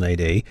 2000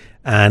 AD,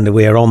 and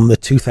we are on the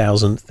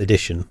 2000th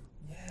edition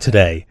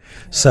today.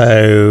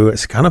 So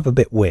it's kind of a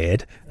bit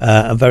weird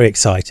and very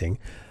exciting.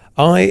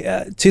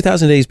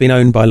 2000 AD has been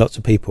owned by lots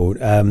of people.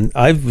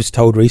 I was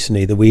told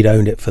recently that we'd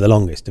owned it for the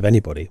longest of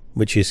anybody,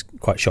 which is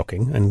quite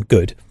shocking and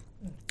good.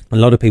 A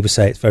lot of people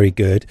say it's very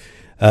good.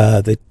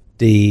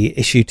 The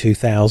issue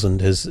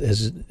 2000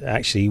 has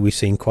actually, we've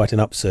seen quite an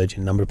upsurge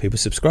in the number of people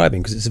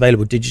subscribing because it's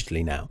available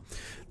digitally now.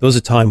 There was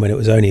a time when it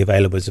was only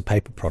available as a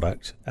paper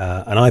product,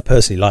 and I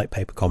personally like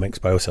paper comics,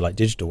 but I also like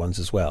digital ones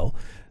as well.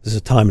 There's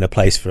a time and a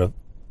place for a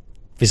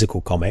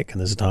physical comic, and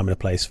there's a time and a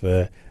place for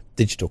a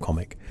digital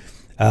comic,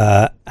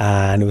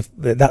 and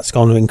that's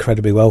gone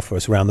incredibly well for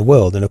us around the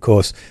world. And of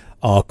course,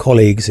 our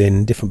colleagues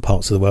in different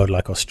parts of the world,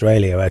 like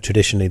Australia, where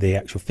traditionally the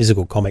actual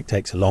physical comic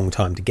takes a long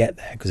time to get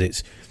there because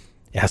it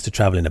has to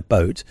travel in a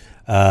boat,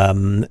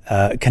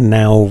 can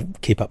now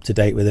keep up to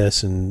date with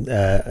us and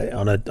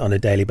on a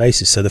daily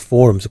basis. So the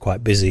forums are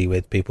quite busy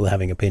with people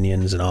having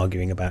opinions and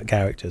arguing about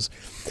characters.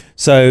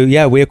 So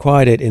yeah, we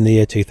acquired it in the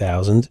year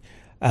 2000,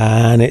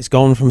 and it's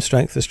gone from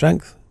strength to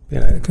strength.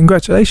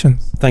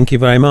 Congratulations! Thank you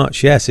very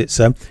much. Yes, it's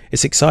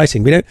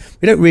exciting. We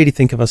don't really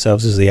think of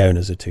ourselves as the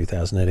owners of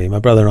 2000 AD. My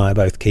brother and I are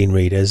both keen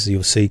readers.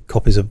 You'll see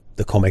copies of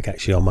the comic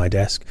actually on my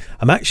desk.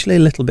 I'm actually a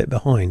little bit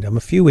behind. I'm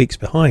a few weeks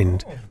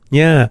behind.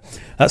 Yeah,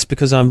 that's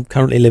because I'm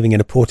currently living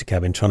in a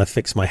Portakabin trying to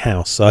fix my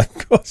house. So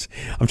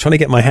I'm trying to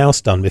get my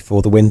house done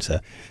before the winter.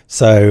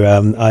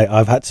 So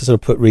I've had to sort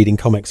of put reading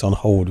comics on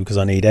hold because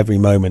I need every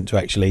moment to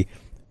actually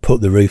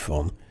put the roof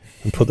on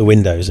and put the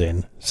windows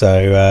in.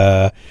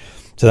 So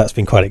that's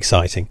been quite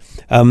exciting.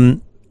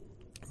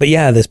 But But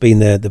yeah, there's been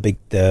the big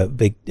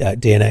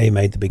DNA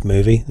made the big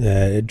movie,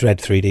 Dread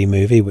 3D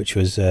movie, which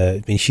was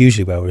been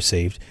hugely well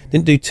received.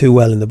 Didn't do too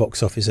well in the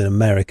box office in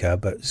America,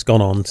 but it's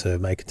gone on to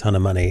make a ton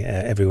of money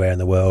everywhere in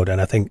the world. And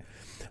I think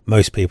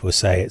most people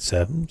say it's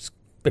a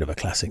bit of a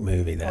classic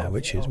movie there,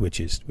 which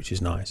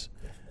is nice.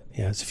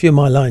 Yeah, there's a few of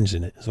my lines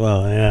in it as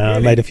well. Yeah, really? I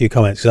made a few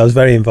comments because I was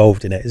very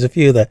involved in it. There's a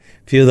few of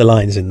the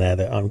lines in there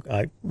that I'm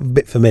a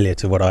bit familiar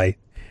to what I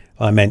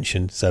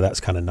mentioned, so that's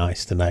kind of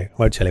nice to know. I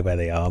won't tell you where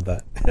they are,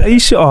 but are you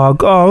sure? I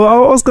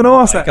was going to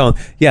ask that. Go on.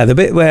 Yeah, the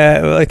bit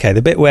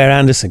where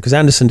Anderson, because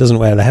Anderson doesn't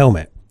wear the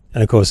helmet,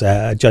 and of course,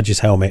 Judge's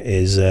helmet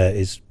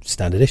is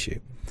standard issue.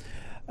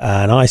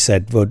 And I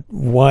said, "Well,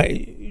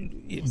 why?"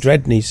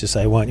 Dredd needs to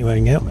say, "Why aren't you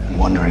wearing a helmet?" I'm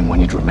wondering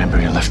when you'd remember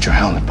you left your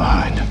helmet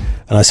behind.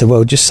 And I said,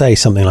 "Well, just say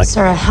something like,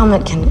 Sir, a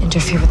helmet can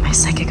interfere with my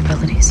psychic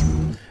abilities."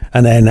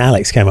 And then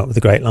Alex came up with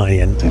a great line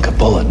again. I think a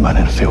bullet might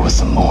interfere with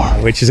them more.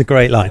 Which is a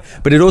great line.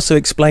 But it also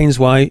explains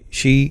why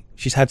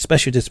she's had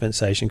special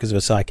dispensation because of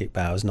her psychic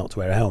powers not to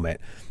wear a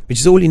helmet, which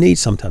is all you need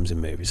sometimes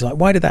in movies. Like,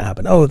 why did that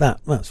happen? Oh,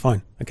 that's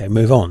fine. Okay,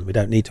 move on. We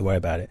don't need to worry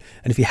about it.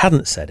 And if he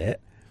hadn't said it,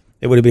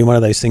 it would have been one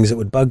of those things that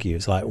would bug you.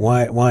 It's like,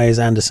 why is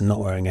Anderson not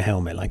wearing a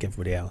helmet like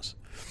everybody else?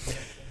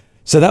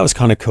 So that was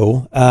kind of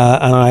cool.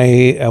 And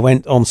I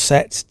went on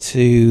set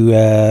to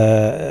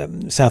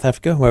South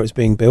Africa, where it was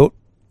being built.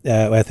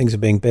 Where things are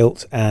being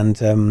built, and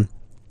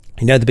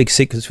you know the big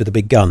sequence with the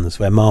big guns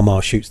where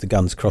Marmar shoots the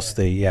guns across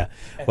the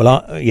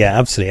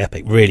absolutely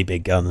epic, really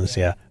big guns.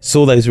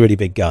 Saw those really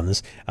big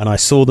guns, and I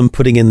saw them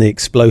putting in the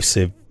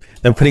explosive.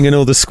 They were putting in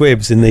all the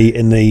squibs in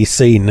the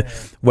scene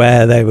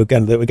where they were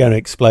going to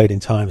explode in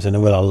times, and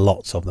there were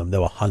lots of them.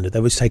 There were hundreds. They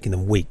was taking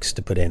them weeks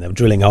to put in. They were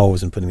drilling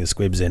holes and putting the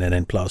squibs in and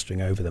then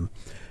plastering over them,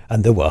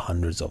 and there were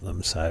hundreds of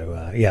them.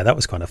 So that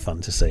was kind of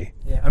fun to see.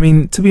 Yeah, I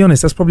mean, to be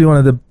honest, that's probably one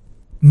of the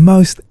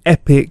most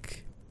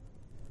epic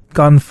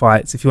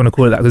gunfights, if you want to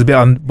call it that, because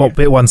a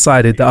bit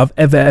one-sided, that I've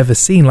ever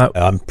seen. Like,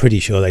 I'm pretty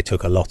sure they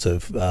took a lot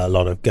of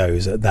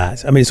goes at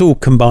that. I mean, it's all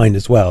combined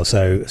as well.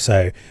 So,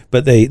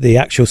 but the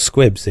actual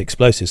squibs, the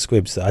explosive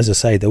squibs, as I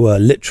say, there were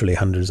literally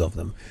hundreds of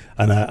them,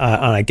 and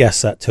I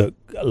guess that took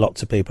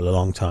lots of people a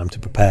long time to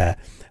prepare.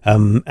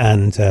 And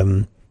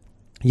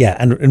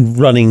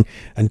running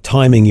and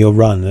timing your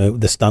run,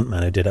 the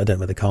stuntman who did it, I don't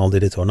know whether Carl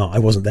did it or not, I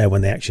wasn't there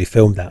when they actually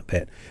filmed that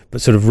bit,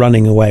 but sort of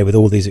running away with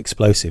all these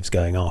explosives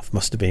going off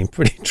must have been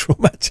pretty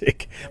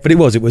traumatic. But it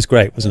was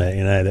great, wasn't it?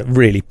 You know, that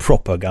really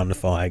proper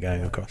gunfire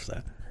going across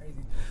there.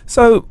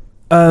 So,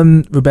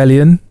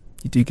 Rebellion,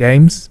 you do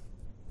games,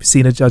 you've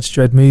seen a Judge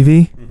Dredd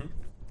movie, mm-hmm.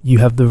 You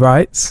have the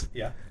rights.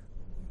 Yeah.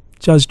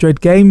 Judge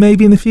Dredd game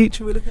maybe in the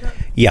future we're looking at?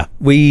 Yeah,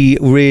 we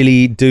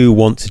really do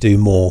want to do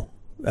more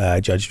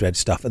Judge Dredd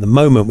stuff. At the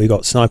moment we've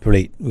got Sniper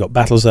Elite, we've got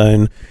Battlezone,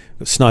 we've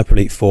got Sniper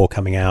Elite 4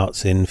 coming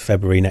out in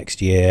February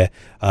next year,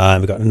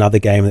 we've got another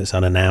game that's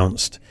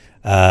unannounced,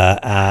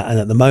 and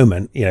at the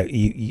moment, you know,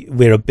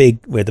 we're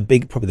probably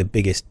the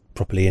biggest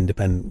properly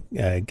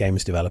independent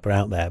games developer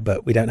out there,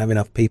 but we don't have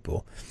enough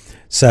people.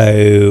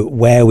 So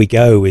where we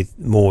go with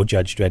more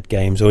Judge Dredd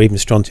games, or even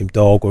Strontium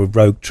Dog or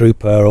Rogue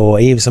Trooper, or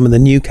even some of the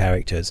new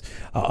characters,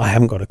 I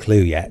haven't got a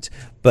clue yet,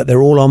 but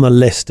they're all on the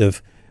list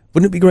of,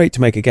 wouldn't it be great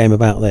to make a game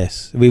about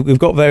this? We've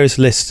got various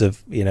lists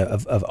of, you know,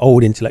 of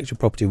old intellectual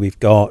property we've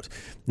got,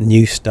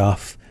 new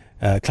stuff,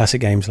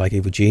 classic games like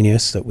Evil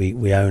Genius that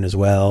we own as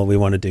well. We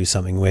want to do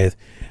something with.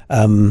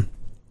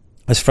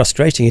 As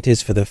frustrating it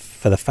is for the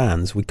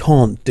fans, we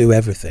can't do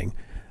everything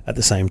at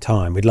the same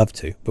time. We'd love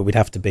to, but we'd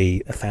have to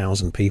be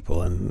 1,000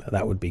 people, and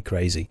that would be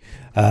crazy.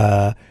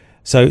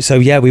 So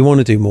yeah, we want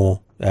to do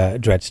more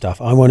Dredd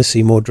stuff. I want to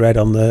see more Dredd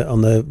on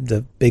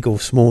the big or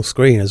small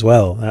screen as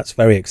well. That's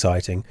very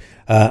exciting,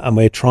 and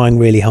we're trying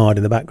really hard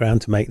in the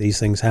background to make these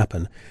things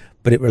happen.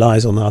 But it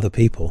relies on other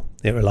people.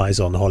 It relies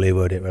on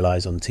Hollywood. It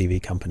relies on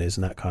TV companies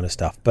and that kind of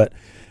stuff. But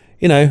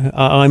you know,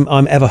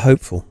 I'm ever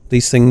hopeful.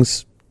 These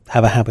things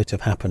have a habit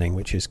of happening,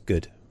 which is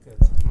good.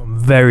 I'm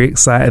very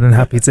excited and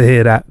happy to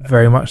hear that,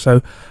 very much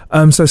so.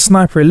 So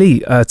Sniper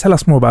Elite, tell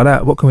us more about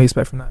that. What can we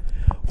expect from that?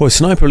 Well,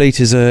 Sniper Elite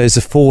is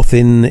a fourth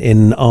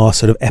in our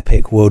sort of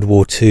epic World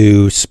War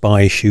II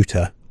spy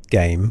shooter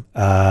game.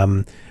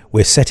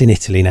 We're set in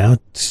Italy now,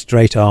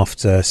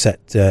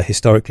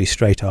 historically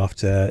straight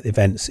after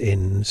events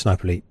in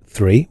Sniper Elite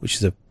 3, which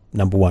is a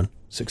 #1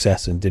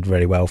 success and did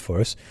very well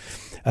for us.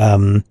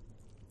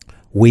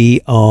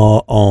 We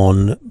are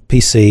on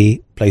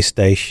PC,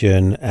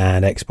 PlayStation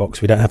and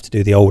Xbox. We don't have to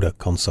do the older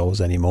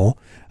consoles anymore,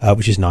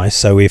 which is nice.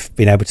 So we've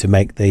been able to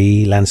make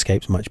the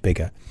landscapes much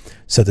bigger.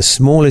 So the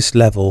smallest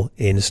level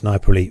in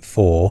Sniper Elite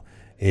 4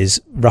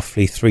 is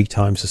roughly 3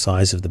 times the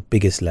size of the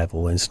biggest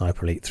level in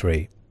Sniper Elite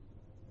 3.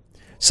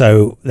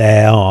 So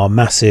there are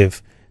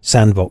massive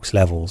sandbox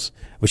levels,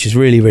 which is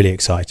really, really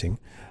exciting.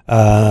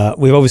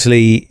 We've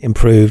obviously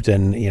improved,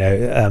 and you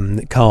know,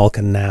 Carl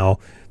can now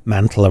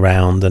mantle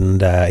around,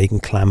 and he can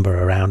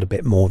clamber around a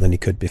bit more than he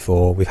could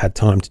before. We've had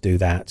time to do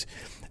that.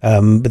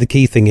 But the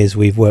key thing is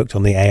we've worked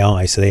on the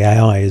AI, so the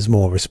AI is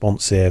more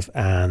responsive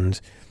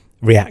and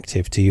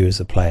reactive to you as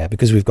a player,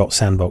 because we've got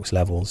sandbox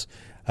levels.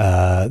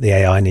 The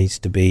AI needs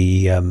to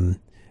be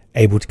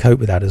able to cope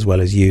with that as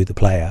well as you, the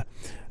player.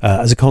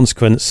 As a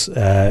consequence,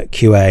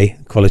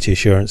 QA, quality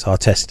assurance, our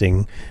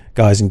testing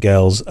guys and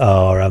girls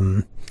are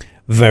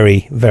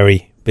very,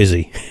 very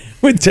busy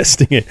with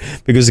testing it,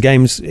 because the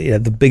games,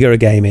 the bigger a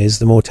game is,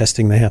 the more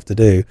testing they have to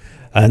do,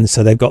 and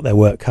so they've got their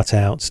work cut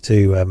out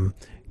to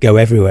go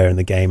everywhere in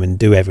the game and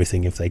do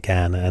everything if they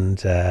can.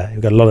 And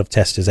we've got a lot of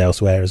testers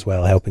elsewhere as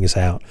well helping us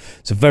out.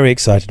 So very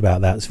excited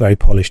about that. It's a very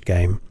polished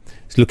game.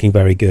 It's looking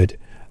very good,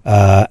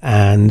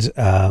 I've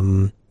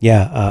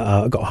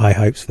got high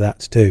hopes for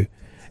that too.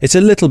 It's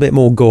a little bit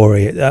more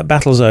gory.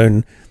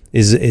 Battlezone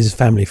is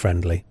family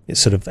friendly.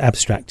 It's sort of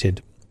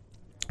abstracted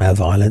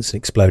violence and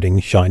exploding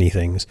shiny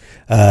things.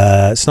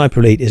 Sniper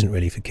Elite isn't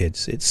really for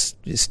kids.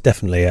 It's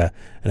definitely an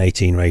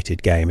 18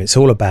 rated game. It's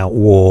all about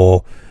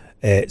war.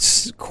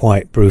 It's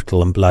quite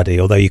brutal and bloody,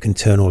 although you can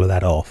turn all of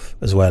that off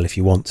as well if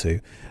you want to.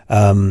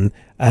 And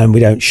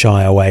we don't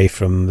shy away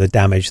from the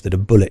damage that a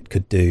bullet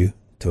could do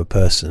to a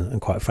person.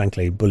 And quite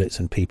frankly, bullets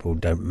and people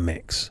don't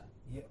mix.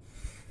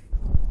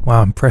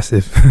 Wow,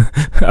 impressive.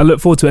 I look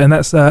forward to it. And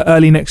that's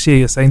early next year,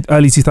 you're saying?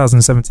 Early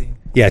 2017?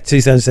 Yeah,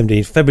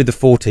 2017, February the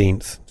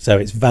 14th. So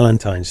it's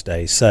Valentine's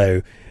Day.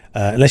 So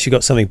unless you've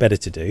got something better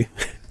to do,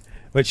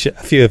 which a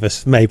few of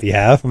us maybe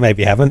have,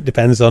 maybe haven't,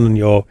 depends on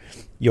your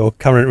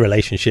current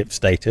relationship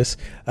status.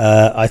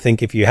 I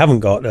think if you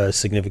haven't got a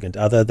significant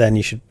other, then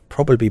you should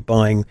probably be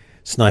buying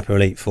Sniper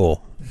Elite 4.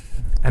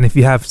 And if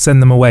you have,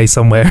 send them away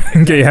somewhere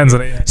and get your hands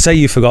on it. Yeah. Say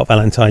you forgot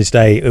Valentine's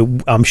Day,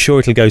 I'm sure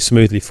it'll go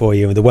smoothly for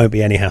you and there won't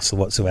be any hassle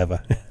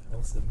whatsoever.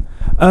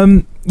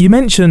 Awesome. You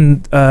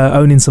mentioned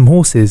owning some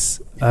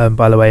horses,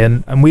 by the way,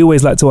 and we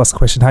always like to ask the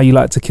question how you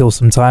like to kill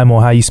some time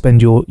or how you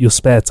spend your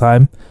spare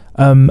time.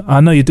 I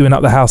know you're doing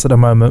up the house at the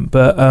moment,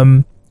 but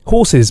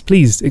horses,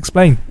 please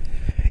explain.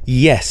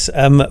 Yes,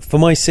 for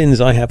my sins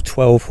I have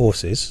 12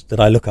 horses that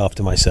I look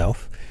after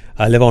myself.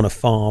 I live on a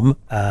farm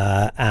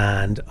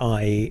and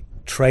I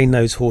train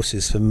those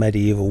horses for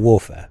medieval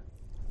warfare.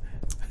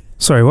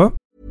 Sorry, what?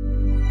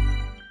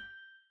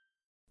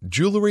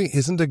 Jewelry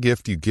isn't a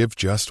gift you give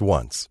just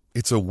once.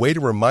 It's a way to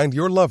remind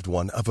your loved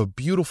one of a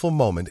beautiful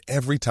moment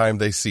every time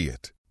they see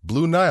it.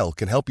 Blue Nile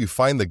can help you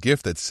find the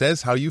gift that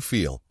says how you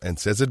feel and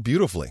says it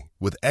beautifully,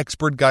 with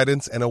expert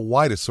guidance and a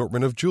wide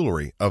assortment of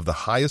jewelry of the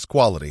highest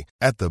quality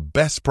at the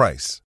best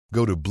price.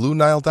 Go to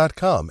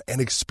BlueNile.com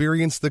and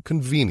experience the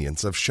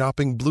convenience of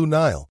shopping Blue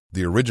Nile,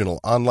 the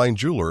original online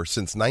jeweler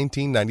since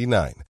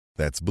 1999.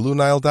 That's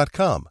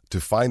BlueNile.com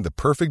to find the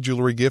perfect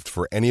jewelry gift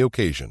for any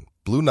occasion.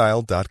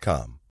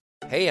 BlueNile.com.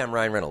 Hey, I'm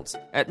Ryan Reynolds.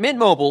 At Mint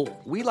Mobile,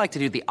 we like to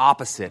do the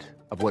opposite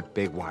of what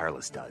Big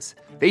Wireless does.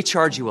 They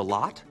charge you a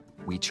lot.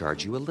 We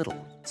charge you a little.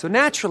 So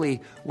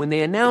naturally, when they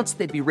announced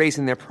they'd be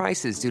raising their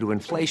prices due to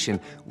inflation,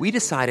 we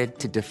decided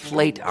to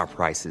deflate our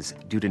prices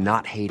due to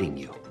not hating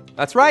you.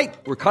 That's right.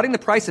 We're cutting the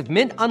price of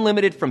Mint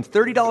Unlimited from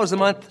 $30 a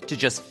month to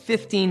just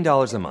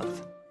 $15 a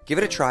month. Give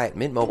it a try at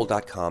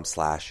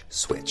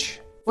mintmobile.com/switch.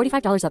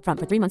 $45 up front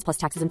for 3 months plus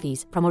taxes and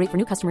fees. Promo rate for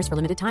new customers for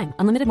limited time.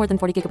 Unlimited more than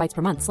 40 gigabytes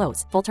per month.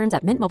 Slows full terms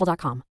at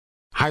mintmobile.com.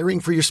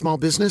 Hiring for your small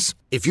business?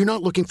 If you're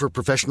not looking for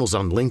professionals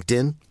on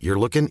LinkedIn, you're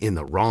looking in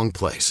the wrong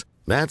place.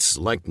 That's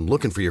like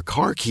looking for your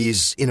car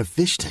keys in a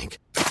fish tank.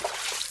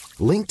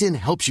 LinkedIn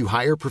helps you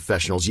hire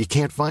professionals you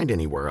can't find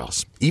anywhere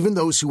else, even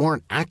those who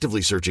aren't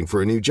actively searching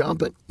for a new job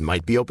but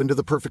might be open to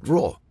the perfect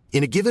role.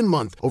 In a given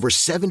month, over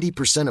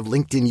 70% of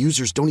LinkedIn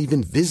users don't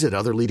even visit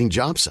other leading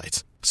job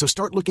sites. So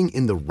start looking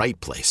in the right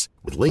place.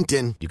 With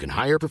LinkedIn, you can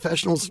hire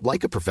professionals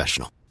like a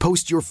professional.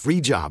 Post your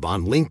free job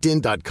on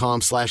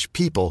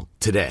linkedin.com/people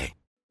today.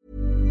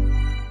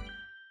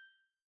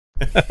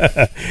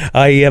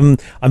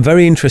 I'm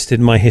very interested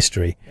in my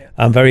history.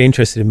 I'm very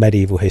interested in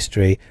medieval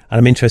history, and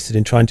I'm interested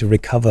in trying to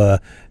recover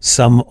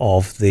some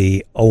of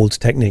the old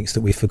techniques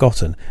that we've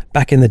forgotten.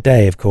 Back in the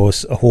day, of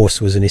course, a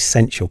horse was an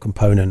essential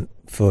component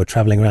for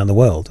travelling around the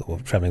world, or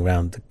travelling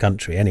around the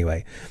country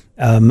anyway,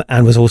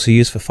 and was also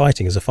used for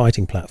fighting as a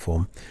fighting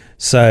platform.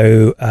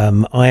 So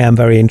I am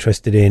very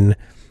interested in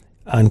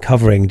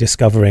uncovering,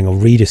 discovering or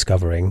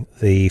rediscovering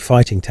the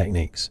fighting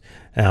techniques.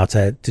 Now,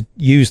 to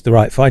use the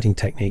right fighting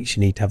techniques,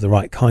 you need to have the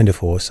right kind of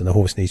horse, and the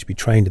horse needs to be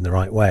trained in the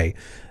right way.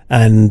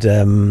 And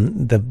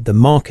the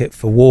market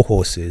for war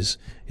horses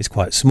is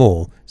quite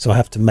small, so I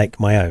have to make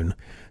my own.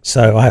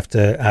 So I have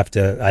to.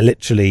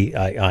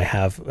 I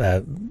have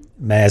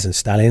mares and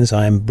stallions.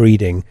 I am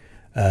breeding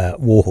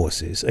war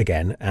horses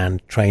again and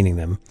training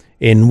them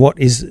in what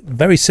is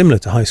very similar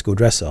to high school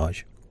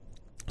dressage.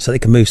 So they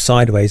can move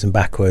sideways and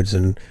backwards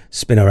and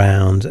spin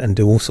around and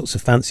do all sorts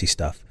of fancy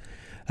stuff.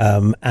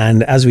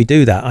 And as we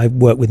do that, I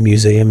work with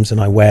museums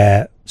and I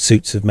wear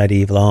suits of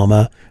medieval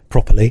armour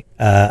properly.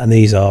 And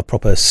these are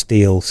proper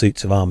steel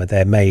suits of armour.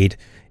 They're made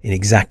in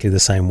exactly the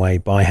same way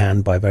by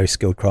hand by very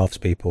skilled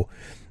craftspeople.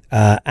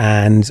 By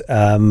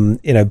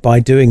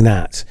doing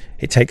that,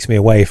 it takes me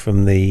away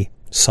from the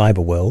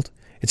cyber world.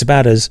 It's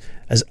about as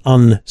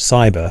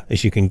un-cyber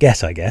as you can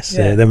get, I guess,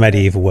 the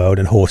medieval world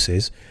and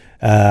horses.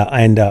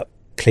 I end up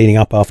cleaning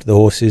up after the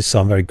horses, so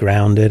I'm very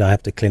grounded. I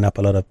have to clean up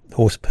a lot of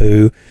horse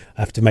poo.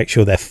 I have to make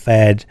sure they're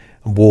fed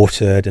and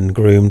watered and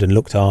groomed and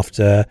looked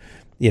after.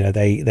 You know,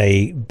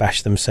 they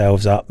bash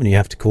themselves up and you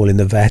have to call in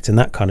the vet and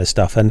that kind of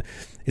stuff. And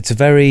it's a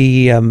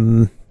very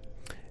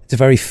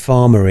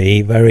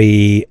farmery,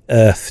 very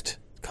earthed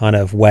kind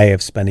of way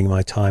of spending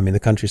my time in the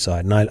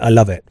countryside, and I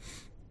love it.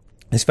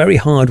 It's very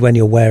hard when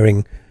you're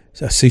wearing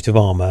a suit of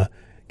armour,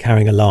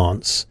 carrying a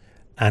lance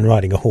and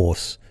riding a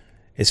horse.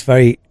 It's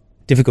very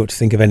difficult to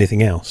think of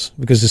anything else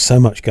because there's so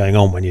much going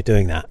on when you're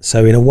doing that.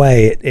 So in a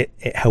way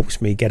it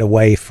helps me get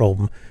away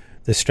from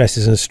the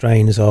stresses and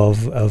strains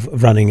of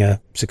running a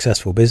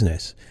successful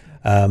business.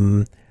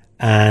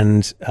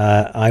 And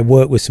I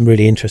work with some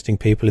really interesting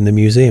people in the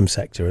museum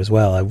sector as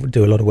well. I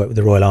do a lot of work with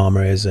the Royal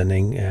Armouries and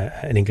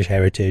English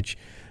Heritage,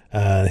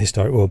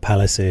 historic royal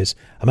palaces.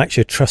 I'm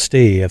actually a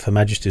trustee of Her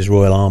Majesty's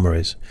Royal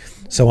Armouries.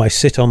 So I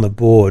sit on the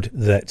board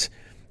that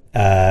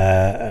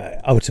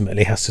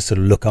ultimately has to sort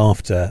of look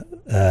after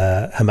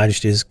Her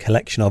Majesty's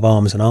collection of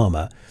arms and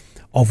armour,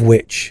 of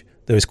which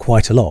there is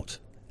quite a lot.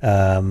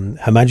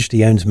 Her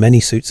Majesty owns many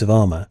suits of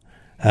armour.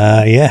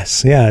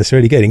 Yes, it's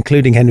really good,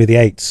 including Henry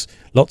VIII's,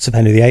 lots of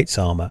Henry VIII's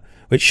armour,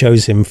 which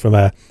shows him from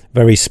a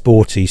very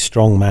sporty,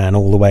 strong man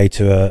all the way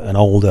to an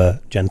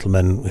older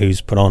gentleman who's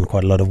put on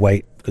quite a lot of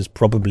weight because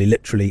probably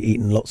literally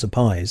eaten lots of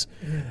pies.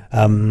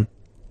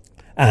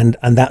 And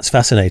that's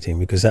fascinating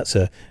because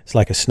it's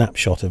like a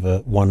snapshot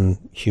of one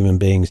human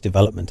being's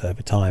development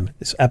over time.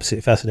 It's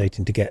absolutely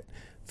fascinating to get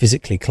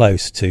physically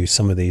close to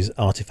some of these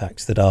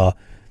artifacts that are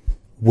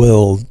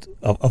world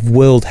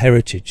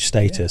heritage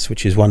status,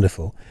 which is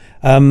wonderful.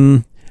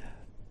 But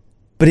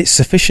it's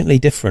sufficiently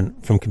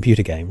different from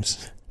computer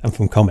games and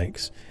from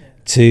comics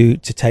to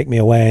take me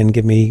away and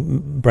give me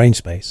brain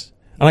space.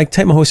 And I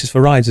take my horses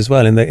for rides as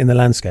well in the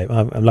landscape.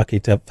 I'm lucky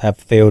to have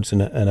fields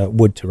and a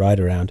wood to ride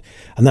around,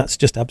 and that's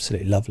just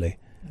absolutely lovely.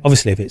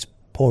 Obviously, if it's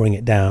pouring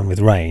it down with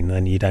rain,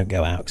 then you don't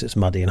go out because it's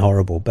muddy and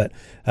horrible. But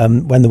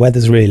when the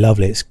weather's really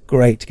lovely, it's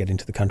great to get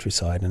into the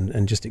countryside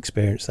and just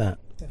experience that.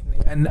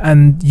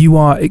 And you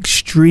are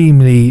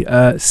extremely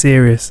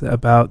serious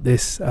about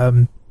this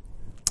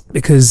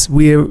because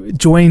we're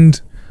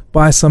joined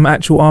by some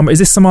actual armour. Is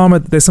this some armour?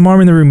 There's some armour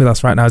in the room with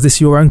us right now. Is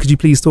this your own? Could you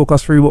please talk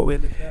us through what we're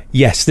looking at?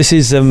 Yes, this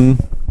is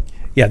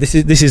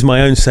this is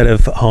my own set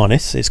of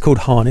harness. It's called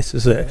harness.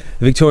 The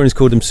Victorians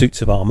called them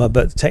suits of armour,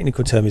 but the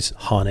technical term is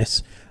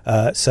harness.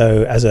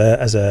 So as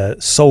a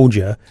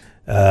soldier,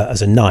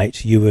 as a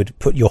knight, you would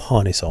put your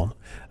harness on,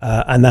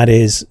 and that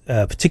is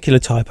a particular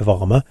type of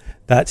armour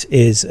that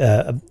is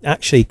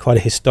actually quite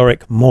a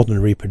historic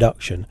modern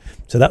reproduction.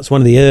 So that's one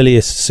of the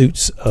earliest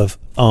suits of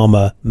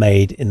armour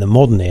made in the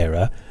modern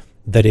era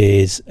that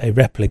is a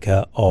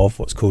replica of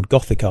what's called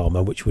Gothic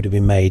armour, which would have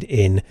been made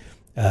in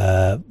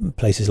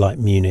places like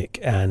Munich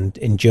and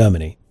in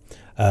Germany.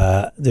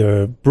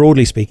 There are,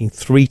 broadly speaking,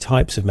 3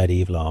 types of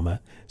medieval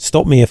armour.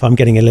 Stop me if I'm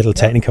getting a little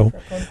technical.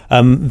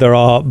 There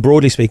are,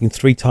 broadly speaking,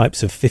 3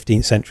 types of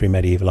 15th century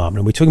medieval armour.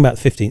 And we're talking about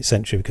 15th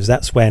century because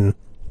that's when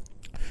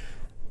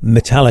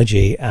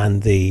metallurgy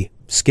and the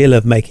skill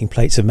of making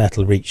plates of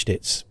metal reached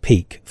its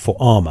peak for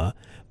armour.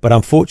 But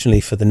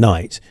unfortunately for the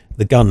knight,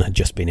 the gun had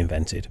just been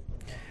invented.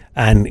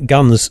 And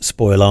guns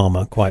spoil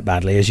armour quite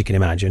badly, as you can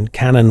imagine.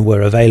 Cannon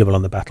were available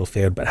on the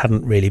battlefield, but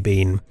hadn't really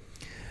been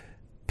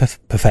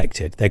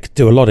perfected. They could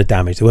do a lot of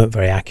damage. They weren't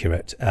very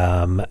accurate,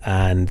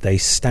 and they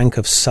stank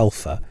of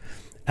sulphur.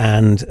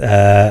 And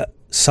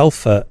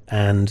sulphur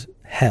and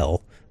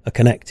hell are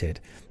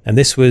connected. And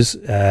this was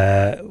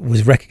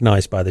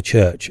recognised by the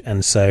church,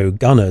 and so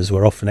gunners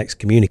were often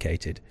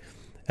excommunicated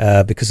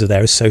because of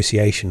their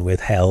association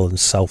with hell and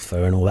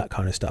sulphur and all that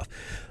kind of stuff.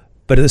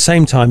 But at the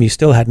same time, you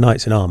still had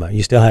knights in armour.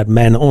 You still had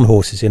men on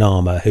horses in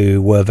armour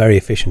who were very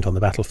efficient on the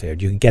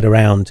battlefield. You could get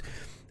around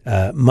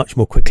much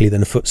more quickly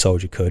than a foot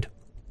soldier could.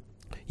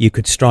 You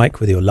could strike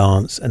with your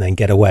lance and then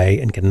get away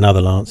and get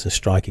another lance and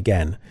strike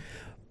again.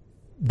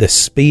 The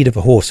speed of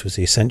a horse was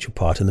the essential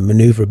part, and the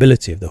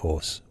manoeuvrability of the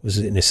horse was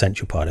an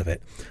essential part of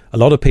it. A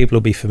lot of people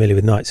will be familiar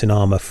with knights in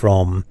armour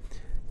from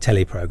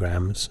telly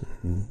programmes,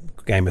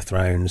 Game of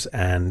Thrones,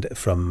 and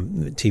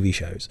from TV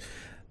shows.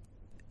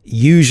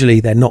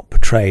 Usually they're not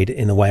portrayed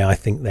in the way I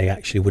think they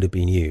actually would have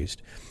been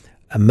used.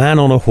 A man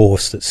on a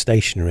horse that's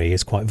stationary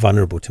is quite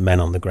vulnerable to men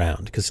on the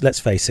ground, because let's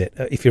face it,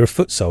 if you're a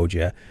foot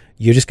soldier,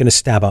 you're just going to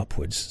stab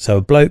upwards. So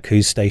a bloke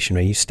who's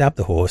stationary, you stab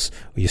the horse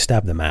or you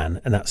stab the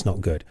man, and that's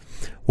not good.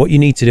 What you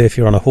need to do if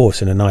you're on a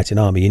horse and a knight in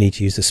armour, you need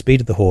to use the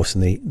speed of the horse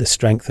and the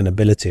strength and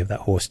ability of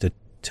that horse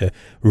to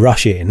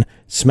rush in,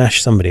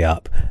 smash somebody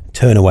up,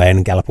 turn away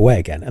and gallop away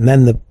again. And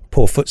then the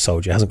poor foot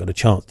soldier hasn't got a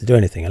chance to do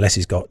anything unless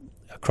he's got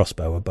a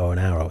crossbow or bow and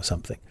arrow or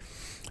something.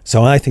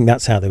 So I think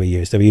that's how they were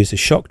used. They were used as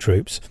shock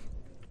troops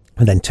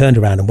and then turned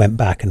around and went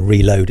back and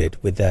reloaded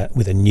with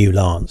a new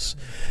lance.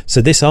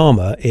 So this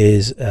armour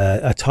is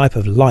a type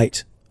of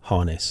light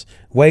harness,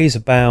 weighs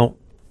about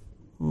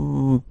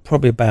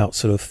probably about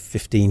sort of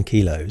 15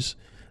 kilos,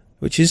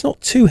 which is not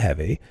too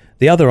heavy.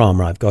 The other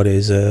armour I've got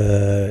is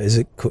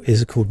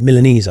called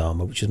Milanese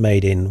armour, which is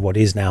made in what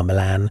is now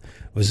Milan,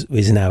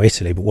 is now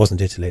Italy, but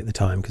wasn't Italy at the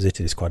time because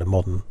Italy is quite a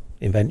modern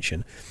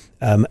invention.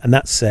 And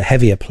that's a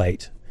heavier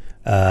plate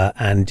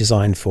and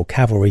designed for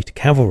cavalry to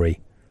cavalry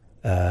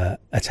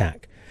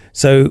attack.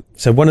 So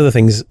one of the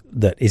things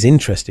that is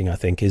interesting, I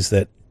think, is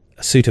that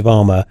a suit of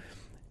armour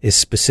is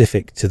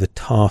specific to the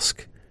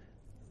task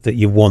that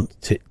you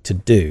want to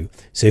do.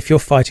 So if you're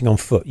fighting on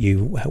foot,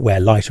 you wear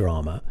lighter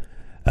armour.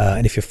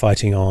 And if you're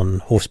fighting on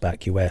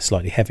horseback, you wear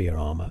slightly heavier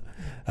armour.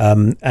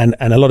 And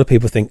a lot of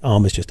people think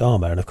armour is just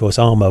armour. And of course,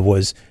 armour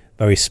was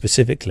very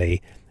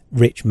specifically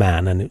rich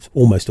man, and it's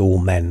almost all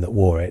men that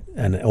wore it,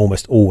 and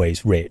almost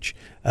always rich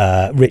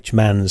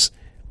man's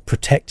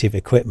protective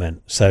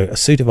equipment. So a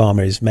suit of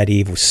armour is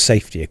medieval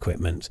safety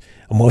equipment.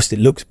 And whilst it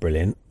looks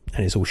brilliant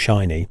and it's all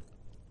shiny,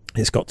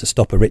 it's got to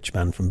stop a rich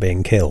man from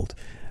being killed.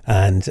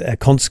 And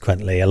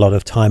consequently, a lot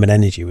of time and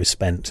energy was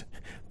spent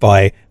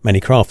by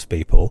many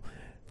craftspeople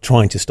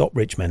trying to stop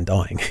rich men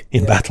dying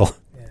in battle.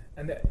 Yeah.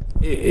 And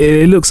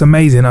it looks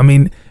amazing. I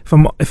mean,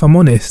 if I'm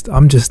honest,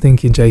 I'm just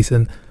thinking,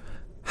 Jason,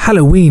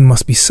 Halloween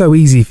must be so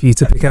easy for you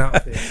to pick an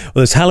outfit.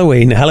 Well, it's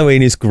Halloween.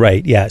 Halloween is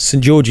great. Yeah,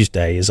 St. George's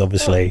Day is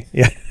obviously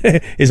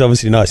is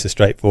obviously nice and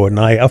straightforward. And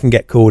I often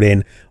get called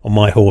in on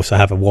my horse. I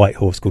have a white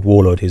horse called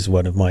Warlord, who's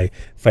one of my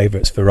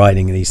favourites for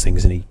riding these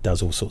things, and he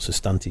does all sorts of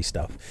stunty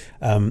stuff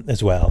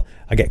as well.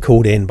 I get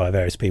called in by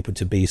various people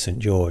to be St.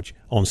 George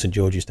on St.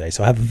 George's Day.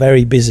 So I have a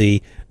very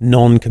busy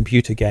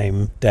non-computer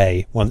game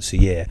day once a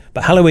year.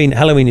 But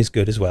Halloween is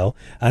good as well.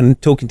 And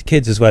talking to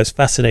kids as well, it's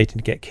fascinating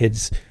to get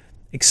kids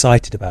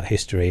excited about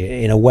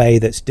history in a way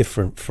that's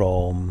different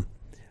from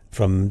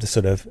the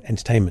sort of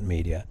entertainment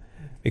media,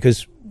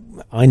 because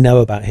I know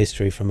about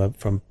history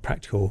from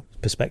practical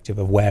perspective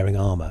of wearing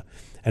armour.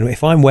 And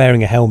if I'm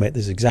wearing a helmet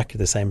that's exactly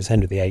the same as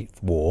Henry VIII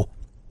wore,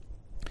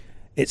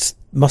 it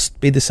must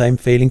be the same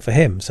feeling for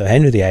him. So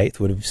Henry VIII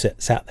would have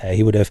sat there,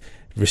 he would have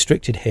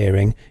restricted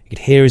hearing, he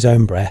could hear his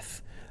own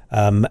breath,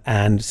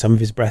 and some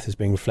of his breath is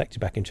being reflected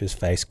back into his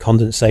face.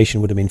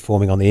 Condensation would have been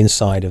forming on the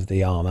inside of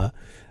the armour.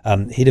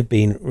 He'd have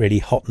been really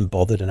hot and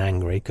bothered and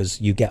angry,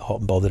 because you get hot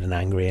and bothered and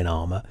angry in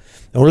armour.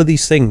 And all of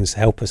these things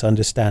help us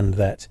understand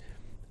that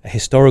a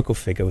historical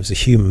figure was a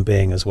human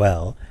being as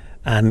well,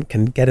 and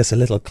can get us a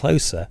little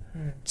closer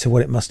to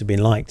what it must have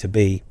been like to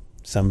be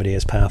somebody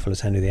as powerful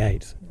as Henry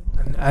VIII.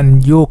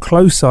 And you're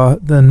closer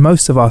than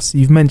most of us.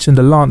 You've mentioned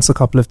a lance a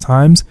couple of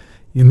times.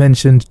 You've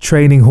mentioned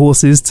training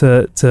horses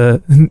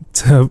to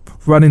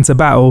run into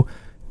battle.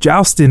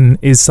 Jousting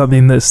is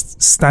something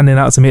that's standing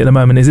out to me at the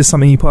moment. Is this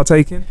something you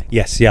partake in?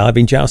 Yes, yeah, I've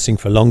been jousting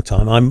for a long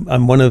time.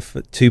 I'm one of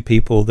two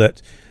people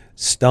that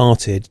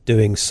started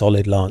doing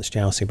solid lance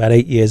jousting about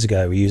 8 years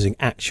ago. We're using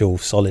actual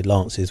solid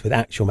lances with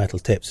actual metal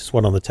tips. There's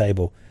one on the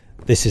table.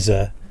 This is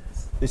a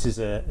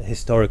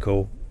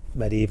historical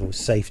medieval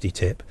safety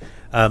tip.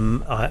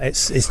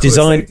 It's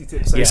designed.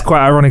 So it's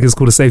quite ironic. It's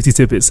called a safety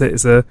tip. It's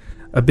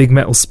a big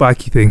metal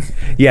spiky thing.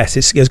 Yes,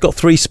 it's got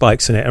 3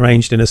 spikes in it,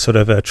 arranged in a sort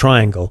of a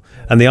triangle.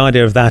 And the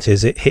idea of that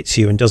is it hits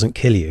you and doesn't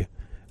kill you,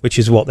 which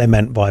is what they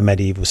meant by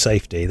medieval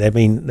safety. They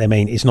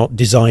mean it's not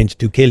designed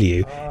to kill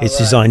you. It's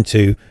designed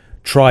to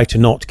try to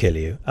not kill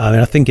you. I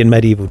mean, I think in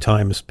medieval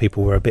times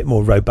people were a bit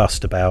more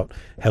robust about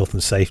health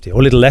and safety,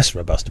 or a little less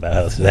robust about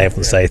health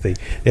and safety.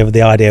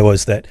 The idea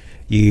was that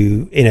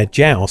in a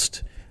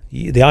joust,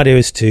 the idea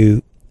is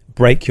to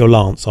break your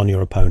lance on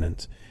your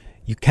opponent.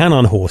 You can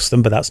unhorse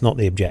them, but that's not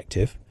the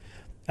objective.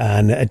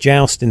 And a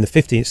joust in the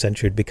 15th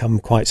century had become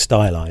quite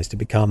stylized, to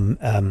become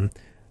a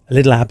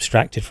little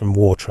abstracted from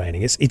war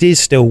training. It is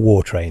still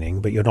war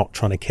training, but you're not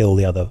trying to kill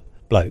the other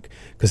bloke,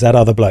 because that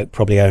other bloke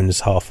probably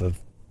owns half of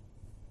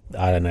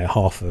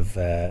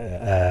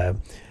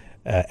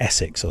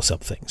Essex or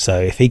something. So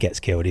if he gets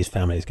killed, his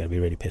family is going to be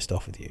really pissed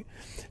off with you.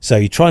 So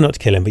you try not to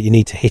kill him, but you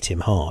need to hit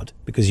him hard,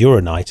 because you're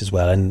a knight as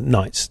well, and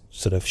knights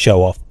sort of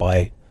show off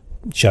by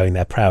showing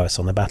their prowess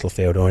on the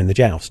battlefield or in the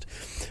joust.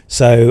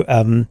 So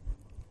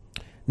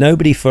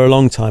nobody for a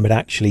long time had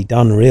actually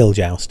done real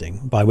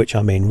jousting, by which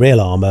I mean real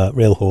armour,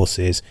 real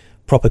horses,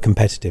 proper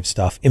competitive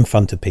stuff in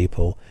front of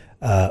people,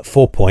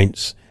 4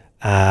 points,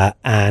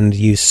 and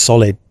use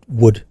solid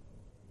wood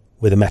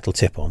with a metal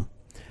tip on.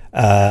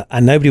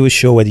 And nobody was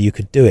sure whether you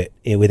could do it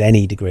with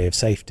any degree of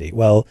safety.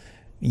 Well,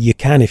 you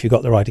can if you've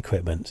got the right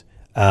equipment,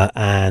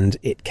 and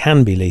it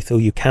can be lethal.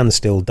 You can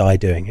still die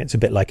doing it. It's a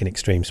bit like an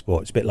extreme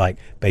sport. It's a bit like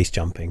base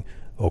jumping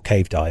or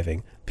cave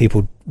diving.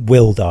 People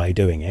will die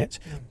doing it,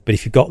 but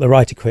if you've got the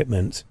right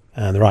equipment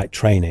and the right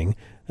training,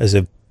 there's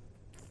a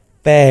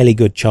fairly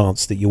good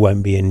chance that you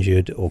won't be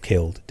injured or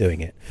killed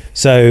doing it.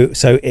 So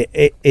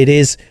it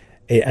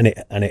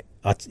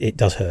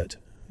does hurt.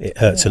 It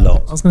hurts a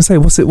lot. I was going to say,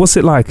 what's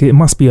it like? It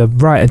must be a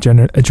right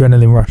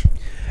adrenaline rush.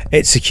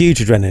 It's a huge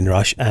adrenaline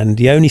rush, and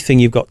the only thing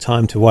you've got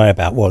time to worry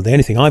about, well, the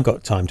only thing I've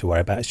got time to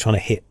worry about is trying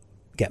to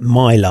get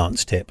my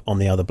lance tip on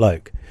the other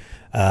bloke.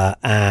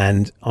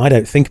 And I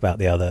don't think about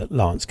the other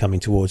lance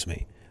coming towards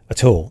me.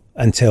 at all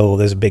until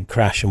there's a big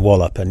crash and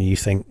wallop and you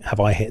think, have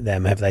I hit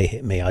them? Have they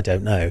hit me? I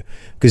don't know.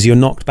 Because you're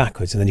knocked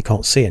backwards and then you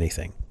can't see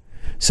anything.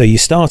 So you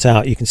start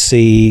out, you can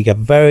see a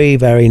very,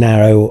 very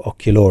narrow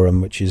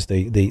ocularum, which is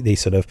the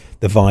sort of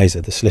the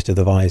visor, the slit of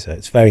the visor.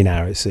 It's very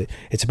narrow.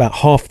 It's about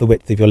half the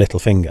width of your little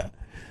finger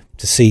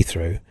to see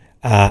through.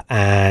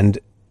 And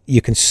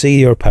you can see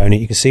your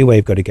opponent, you can see where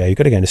you've got to go. You've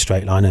got to go in a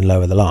straight line and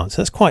lower the lance.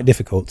 That's quite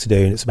difficult to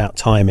do, and it's about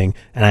timing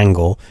and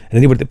angle. And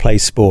anybody that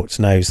plays sports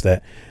knows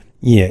that,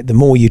 the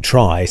more you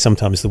try,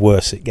 sometimes the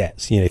worse it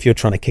gets. If you're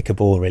trying to kick a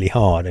ball really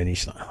hard and you're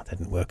just like, that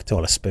didn't work at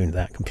all, I spooned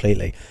that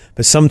completely.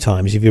 But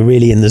sometimes if you're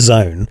really in the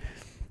zone,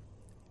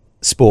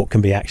 sport can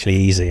be actually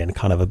easy and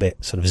kind of a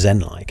bit sort of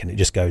zen-like, and it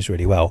just goes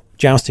really well.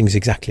 Jousting is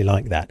exactly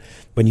like that.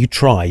 When you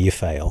try, you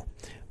fail.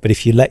 But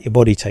if you let your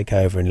body take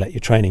over and let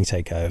your training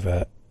take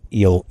over,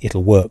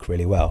 it'll work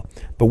really well.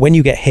 But when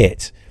you get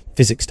hit,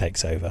 physics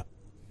takes over.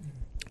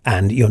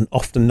 And you're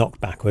often knocked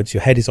backwards,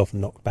 your head is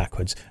often knocked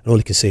backwards, and all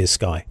you can see is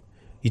sky.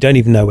 You don't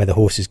even know where the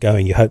horse is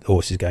going. You hope the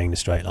horse is going in a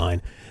straight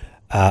line.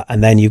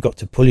 And then you've got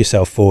to pull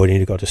yourself forward and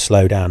you've got to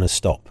slow down and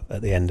stop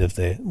at the end of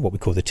what we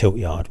call the tilt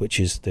yard, which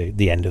is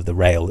the end of the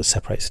rail that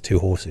separates the two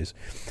horses.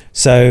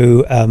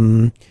 So,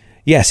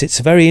 yes, it's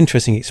a very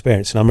interesting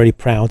experience, and I'm really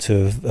proud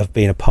to have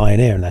been a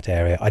pioneer in that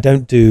area. I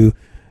don't do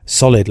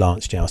solid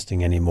lance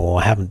jousting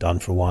anymore. I haven't done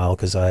for a while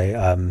because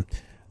I've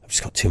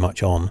just got too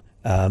much on.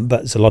 But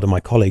there's a lot of my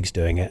colleagues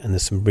doing it, and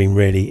there's some been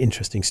really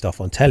interesting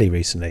stuff on telly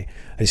recently.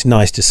 It's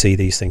nice to see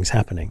these things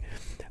happening.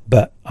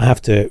 But I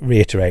have to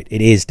reiterate,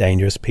 it is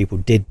dangerous. People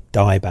did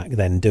die back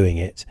then doing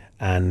it,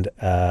 and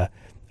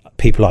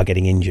people are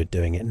getting injured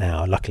doing it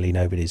now. Luckily,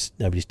 nobody's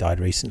died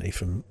recently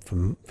from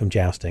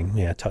jousting.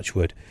 Yeah, touch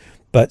wood.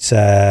 But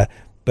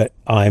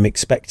I'm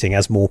expecting,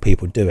 as more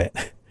people do it,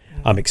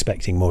 I'm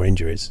expecting more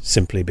injuries,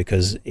 simply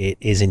because it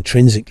is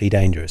intrinsically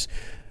dangerous.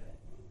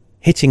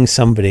 Hitting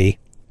somebody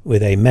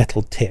with a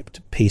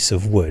metal-tipped piece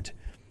of wood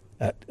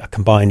at a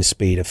combined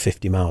speed of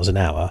 50 miles an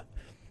hour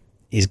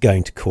is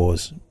going to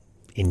cause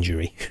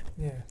injury.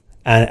 Yeah.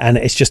 And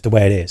it's just the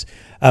way it is.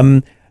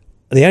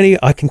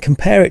 I can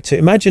compare it to,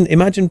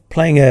 imagine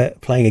playing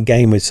a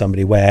game with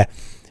somebody where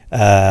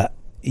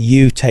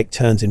you take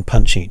turns in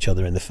punching each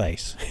other in the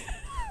face.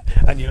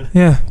 And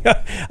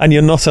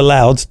you're not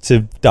allowed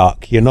to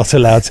duck, you're not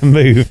allowed to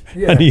move,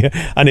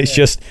 and it's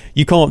just,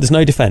 you can't, there's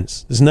no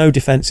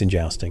defense in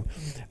jousting.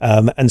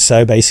 And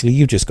so basically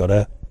you've just got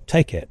to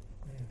take it.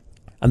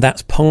 And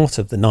that's part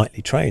of the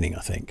knightly training, I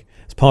think.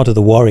 It's part of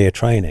the warrior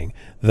training,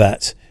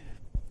 that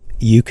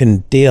you can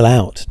deal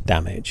out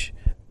damage,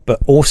 but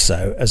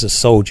also as a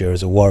soldier,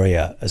 as a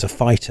warrior, as a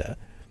fighter,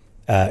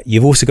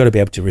 you've also got to be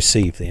able to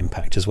receive the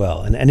impact as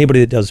well. And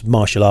anybody that does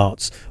martial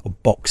arts or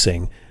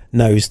boxing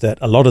knows that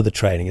a lot of the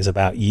training is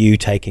about you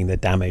taking the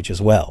damage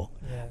as well.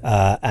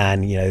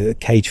 And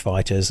cage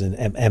fighters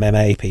and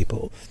MMA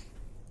people,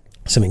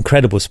 some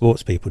incredible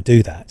sports people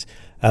do that.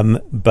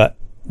 But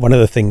one of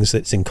the things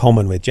that's in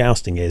common with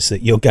jousting is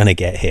that you're going to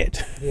get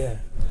hit. Yeah.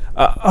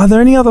 Are there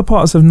any other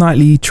parts of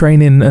knightly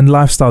training and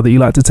lifestyle that you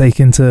like to take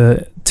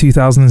into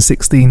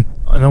 2016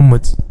 and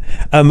onwards?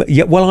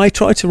 Well, I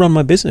try to run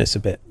my business a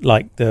bit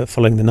like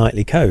following the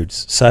knightly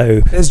codes.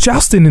 So there's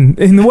jousting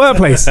in the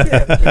workplace.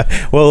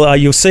 Well,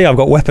 you'll see I've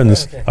got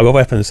weapons. Okay. I've got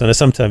weapons, and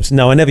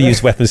I never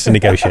use weapons to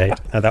negotiate.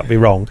 That would be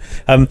wrong.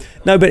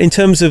 No, but in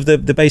terms of the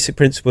basic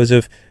principles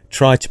of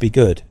try to be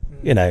good,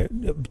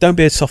 don't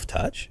be a soft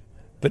touch,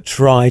 but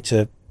try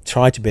to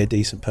be a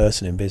decent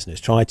person in business.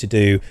 Try to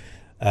be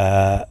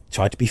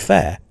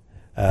fair,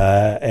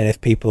 and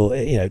if people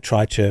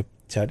try to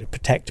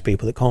protect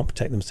people that can't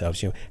protect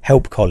themselves,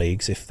 help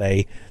colleagues if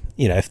they're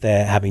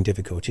having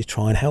difficulties,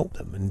 try and help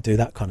them and do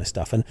that kind of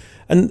stuff.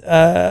 And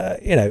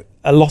a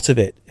lot of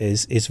it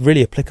is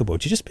really applicable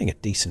to just being a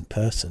decent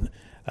person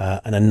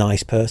and a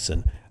nice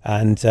person.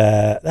 And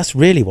that's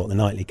really what the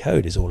knightly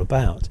code is all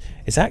about.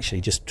 It's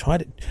actually just try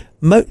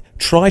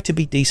to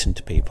be decent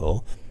to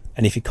people,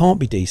 and if you can't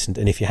be decent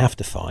and if you have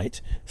to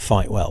fight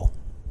well.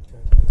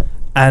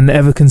 And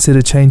ever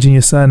consider changing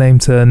your surname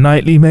to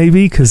Knightley,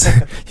 maybe? Because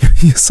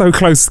you're so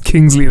close to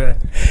Kingsley there.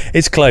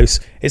 It's close.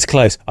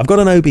 I've got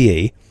an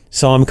OBE,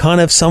 so I'm kind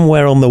of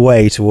somewhere on the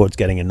way towards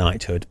getting a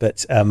knighthood.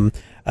 But I'm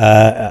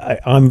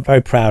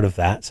very proud of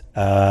that.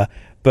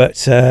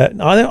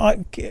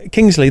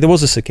 Kingsley, there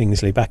was a Sir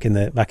Kingsley back in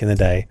the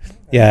day.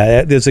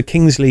 Yeah, there's a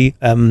Kingsley.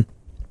 There's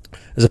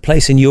a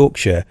place in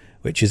Yorkshire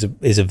which is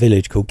a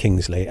village called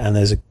Kingsley, and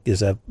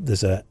there's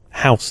a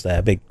house there,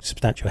 a big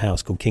substantial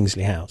house called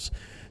Kingsley House.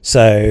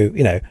 So,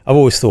 I've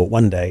always thought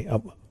one day,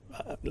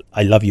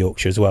 I love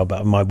Yorkshire as well,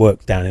 but my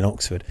work down in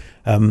Oxford.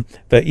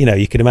 But,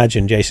 you could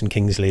imagine Jason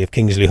Kingsley of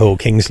Kingsley Hall,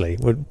 Kingsley,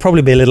 would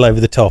probably be a little over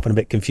the top and a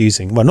bit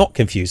confusing. Well, not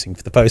confusing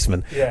for the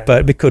postman,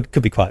 but it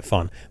could be quite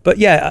fun. But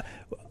yeah,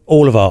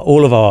 all of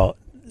our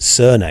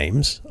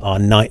surnames are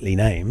knightly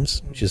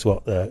names, which is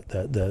what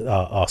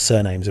our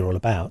surnames are all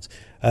about.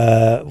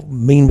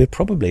 Mean we're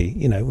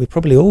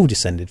probably all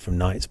descended from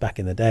knights back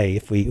in the day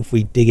if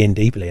we dig in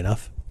deeply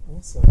enough.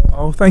 Awesome.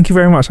 Oh, thank you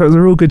very much. That was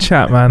a real good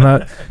chat,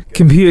 man.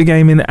 Computer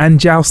gaming and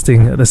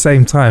jousting at the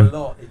same time.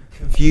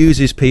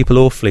 confuses people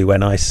awfully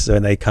when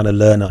they kind of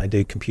learn that I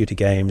do computer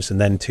games,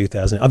 and then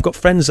 2000. I've got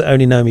friends that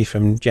only know me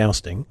from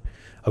jousting.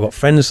 I've got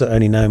friends that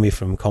only know me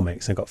from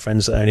comics. I've got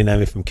friends that only know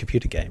me from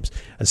computer games.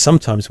 And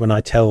sometimes when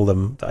I tell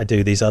them that I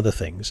do these other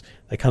things,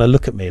 they kind of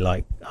look at me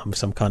like I'm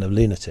some kind of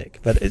lunatic.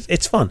 But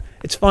it's fun.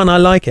 It's fun. I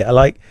like it. I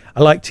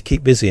like to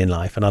keep busy in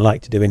life, and I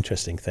like to do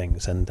interesting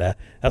things, and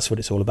that's what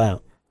it's all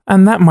about.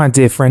 And that, my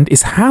dear friend,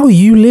 is how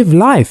you live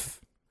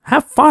life.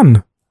 Have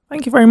fun.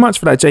 Thank you very much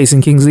for that,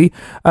 Jason Kingsley.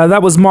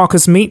 That was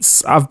Marcus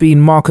Meets. I've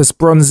been Marcus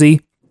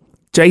Bronzy.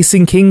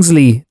 Jason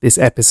Kingsley this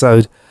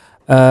episode.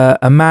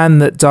 A man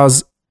that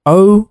does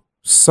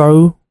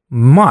so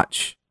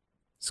much.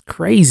 It's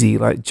crazy.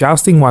 Like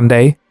jousting one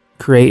day,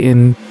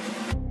 creating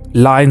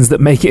lines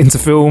that make it into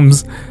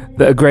films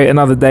that are great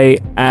another day,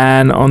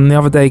 and on the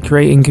other day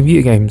creating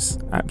computer games.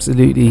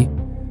 Absolutely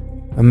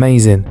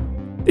amazing.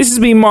 This has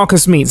been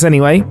Marcus Meets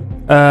anyway.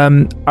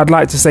 I'd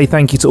like to say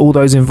thank you to all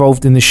those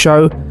involved in the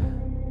show.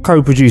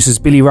 Co-producers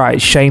Billy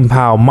Wright, Shane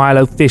Powell,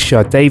 Milo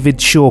Fisher, David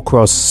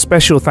Shawcross.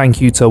 Special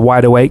thank you to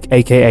Wide Awake,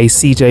 aka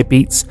CJ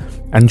Beats,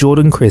 and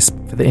Jordan Crisp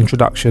for the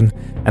introduction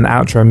and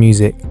outro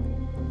music.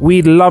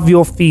 We'd love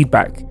your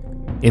feedback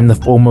in the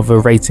form of a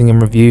rating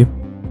and review.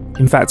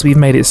 In fact, we've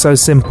made it so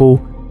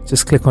simple.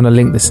 Just click on a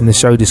link that's in the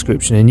show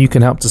description and you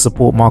can help to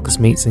support Marcus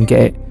Meets and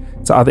get it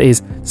to other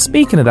ears.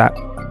 Speaking of that,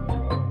 do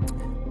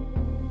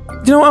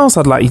you know what else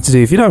I'd like you to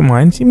do, if you don't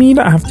mind? I mean, you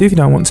don't have to if you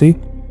don't want to.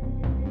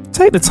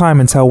 Take the time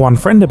and tell one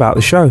friend about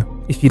the show.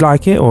 If you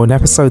like it or an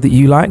episode that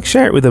you like,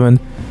 share it with them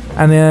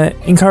and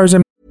encourage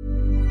them.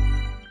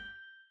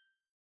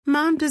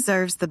 Mom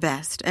deserves the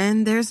best,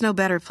 and there's no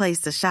better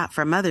place to shop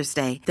for Mother's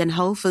Day than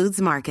Whole Foods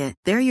Market.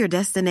 They're your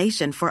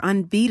destination for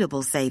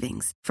unbeatable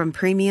savings, from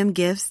premium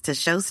gifts to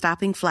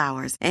show-stopping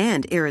flowers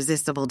and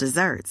irresistible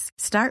desserts.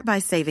 Start by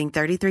saving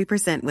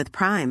 33% with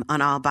Prime on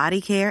all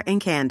body care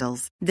and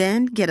candles.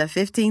 Then get a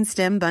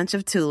 15-stem bunch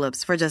of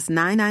tulips for just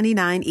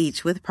 $9.99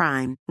 each with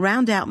Prime.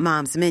 Round out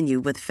Mom's menu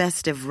with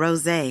festive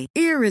rosé,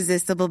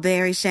 irresistible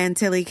berry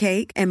chantilly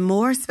cake, and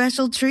more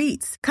special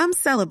treats. Come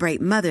celebrate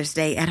Mother's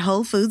Day at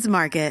Whole Foods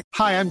Market.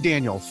 Hi, I'm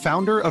Daniel,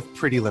 founder of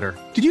Pretty Litter.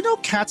 Did you know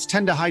cats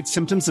tend to hide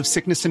symptoms of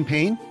sickness and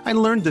pain? I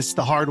learned this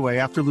the hard way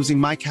after losing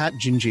my cat,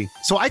 Gingy.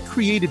 So I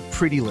created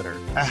Pretty Litter,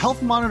 a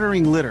health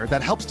monitoring litter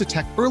that helps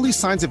detect early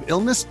signs of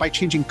illness by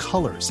changing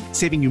colors,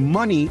 saving you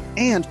money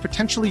and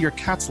potentially your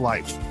cat's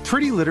life.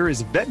 Pretty Litter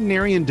is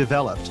veterinarian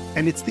developed,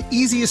 and it's the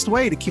easiest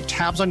way to keep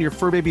tabs on your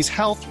fur baby's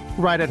health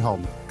right at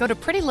home. Go to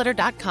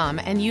prettylitter.com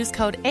and use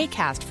code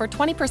ACAST for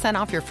 20%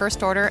 off your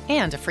first order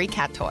and a free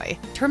cat toy.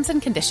 Terms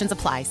and conditions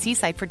apply. See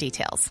site for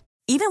details.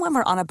 Even when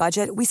we're on a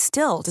budget, we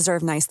still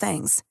deserve nice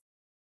things.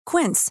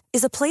 Quince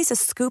is a place to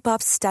scoop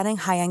up stunning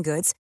high-end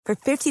goods for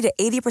 50 to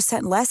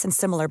 80% less than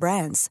similar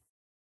brands.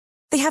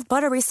 They have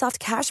buttery soft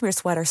cashmere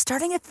sweaters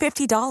starting at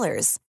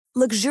 $50,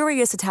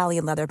 luxurious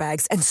Italian leather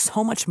bags, and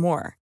so much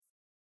more.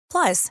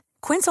 Plus,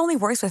 Quince only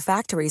works with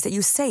factories that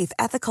use safe,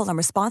 ethical, and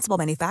responsible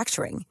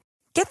manufacturing.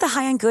 Get the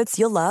high-end goods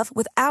you'll love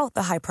without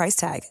the high price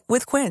tag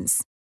with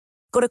Quince.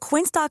 Go to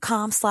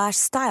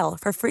quince.com/style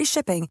for free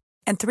shipping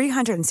and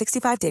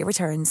 365-day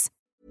returns.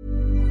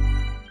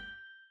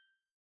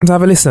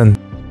 Have a listen.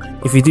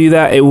 If you do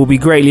that, it will be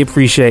greatly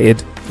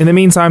appreciated. In the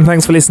meantime,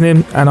 thanks for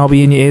listening, and I'll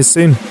be in your ears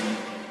soon.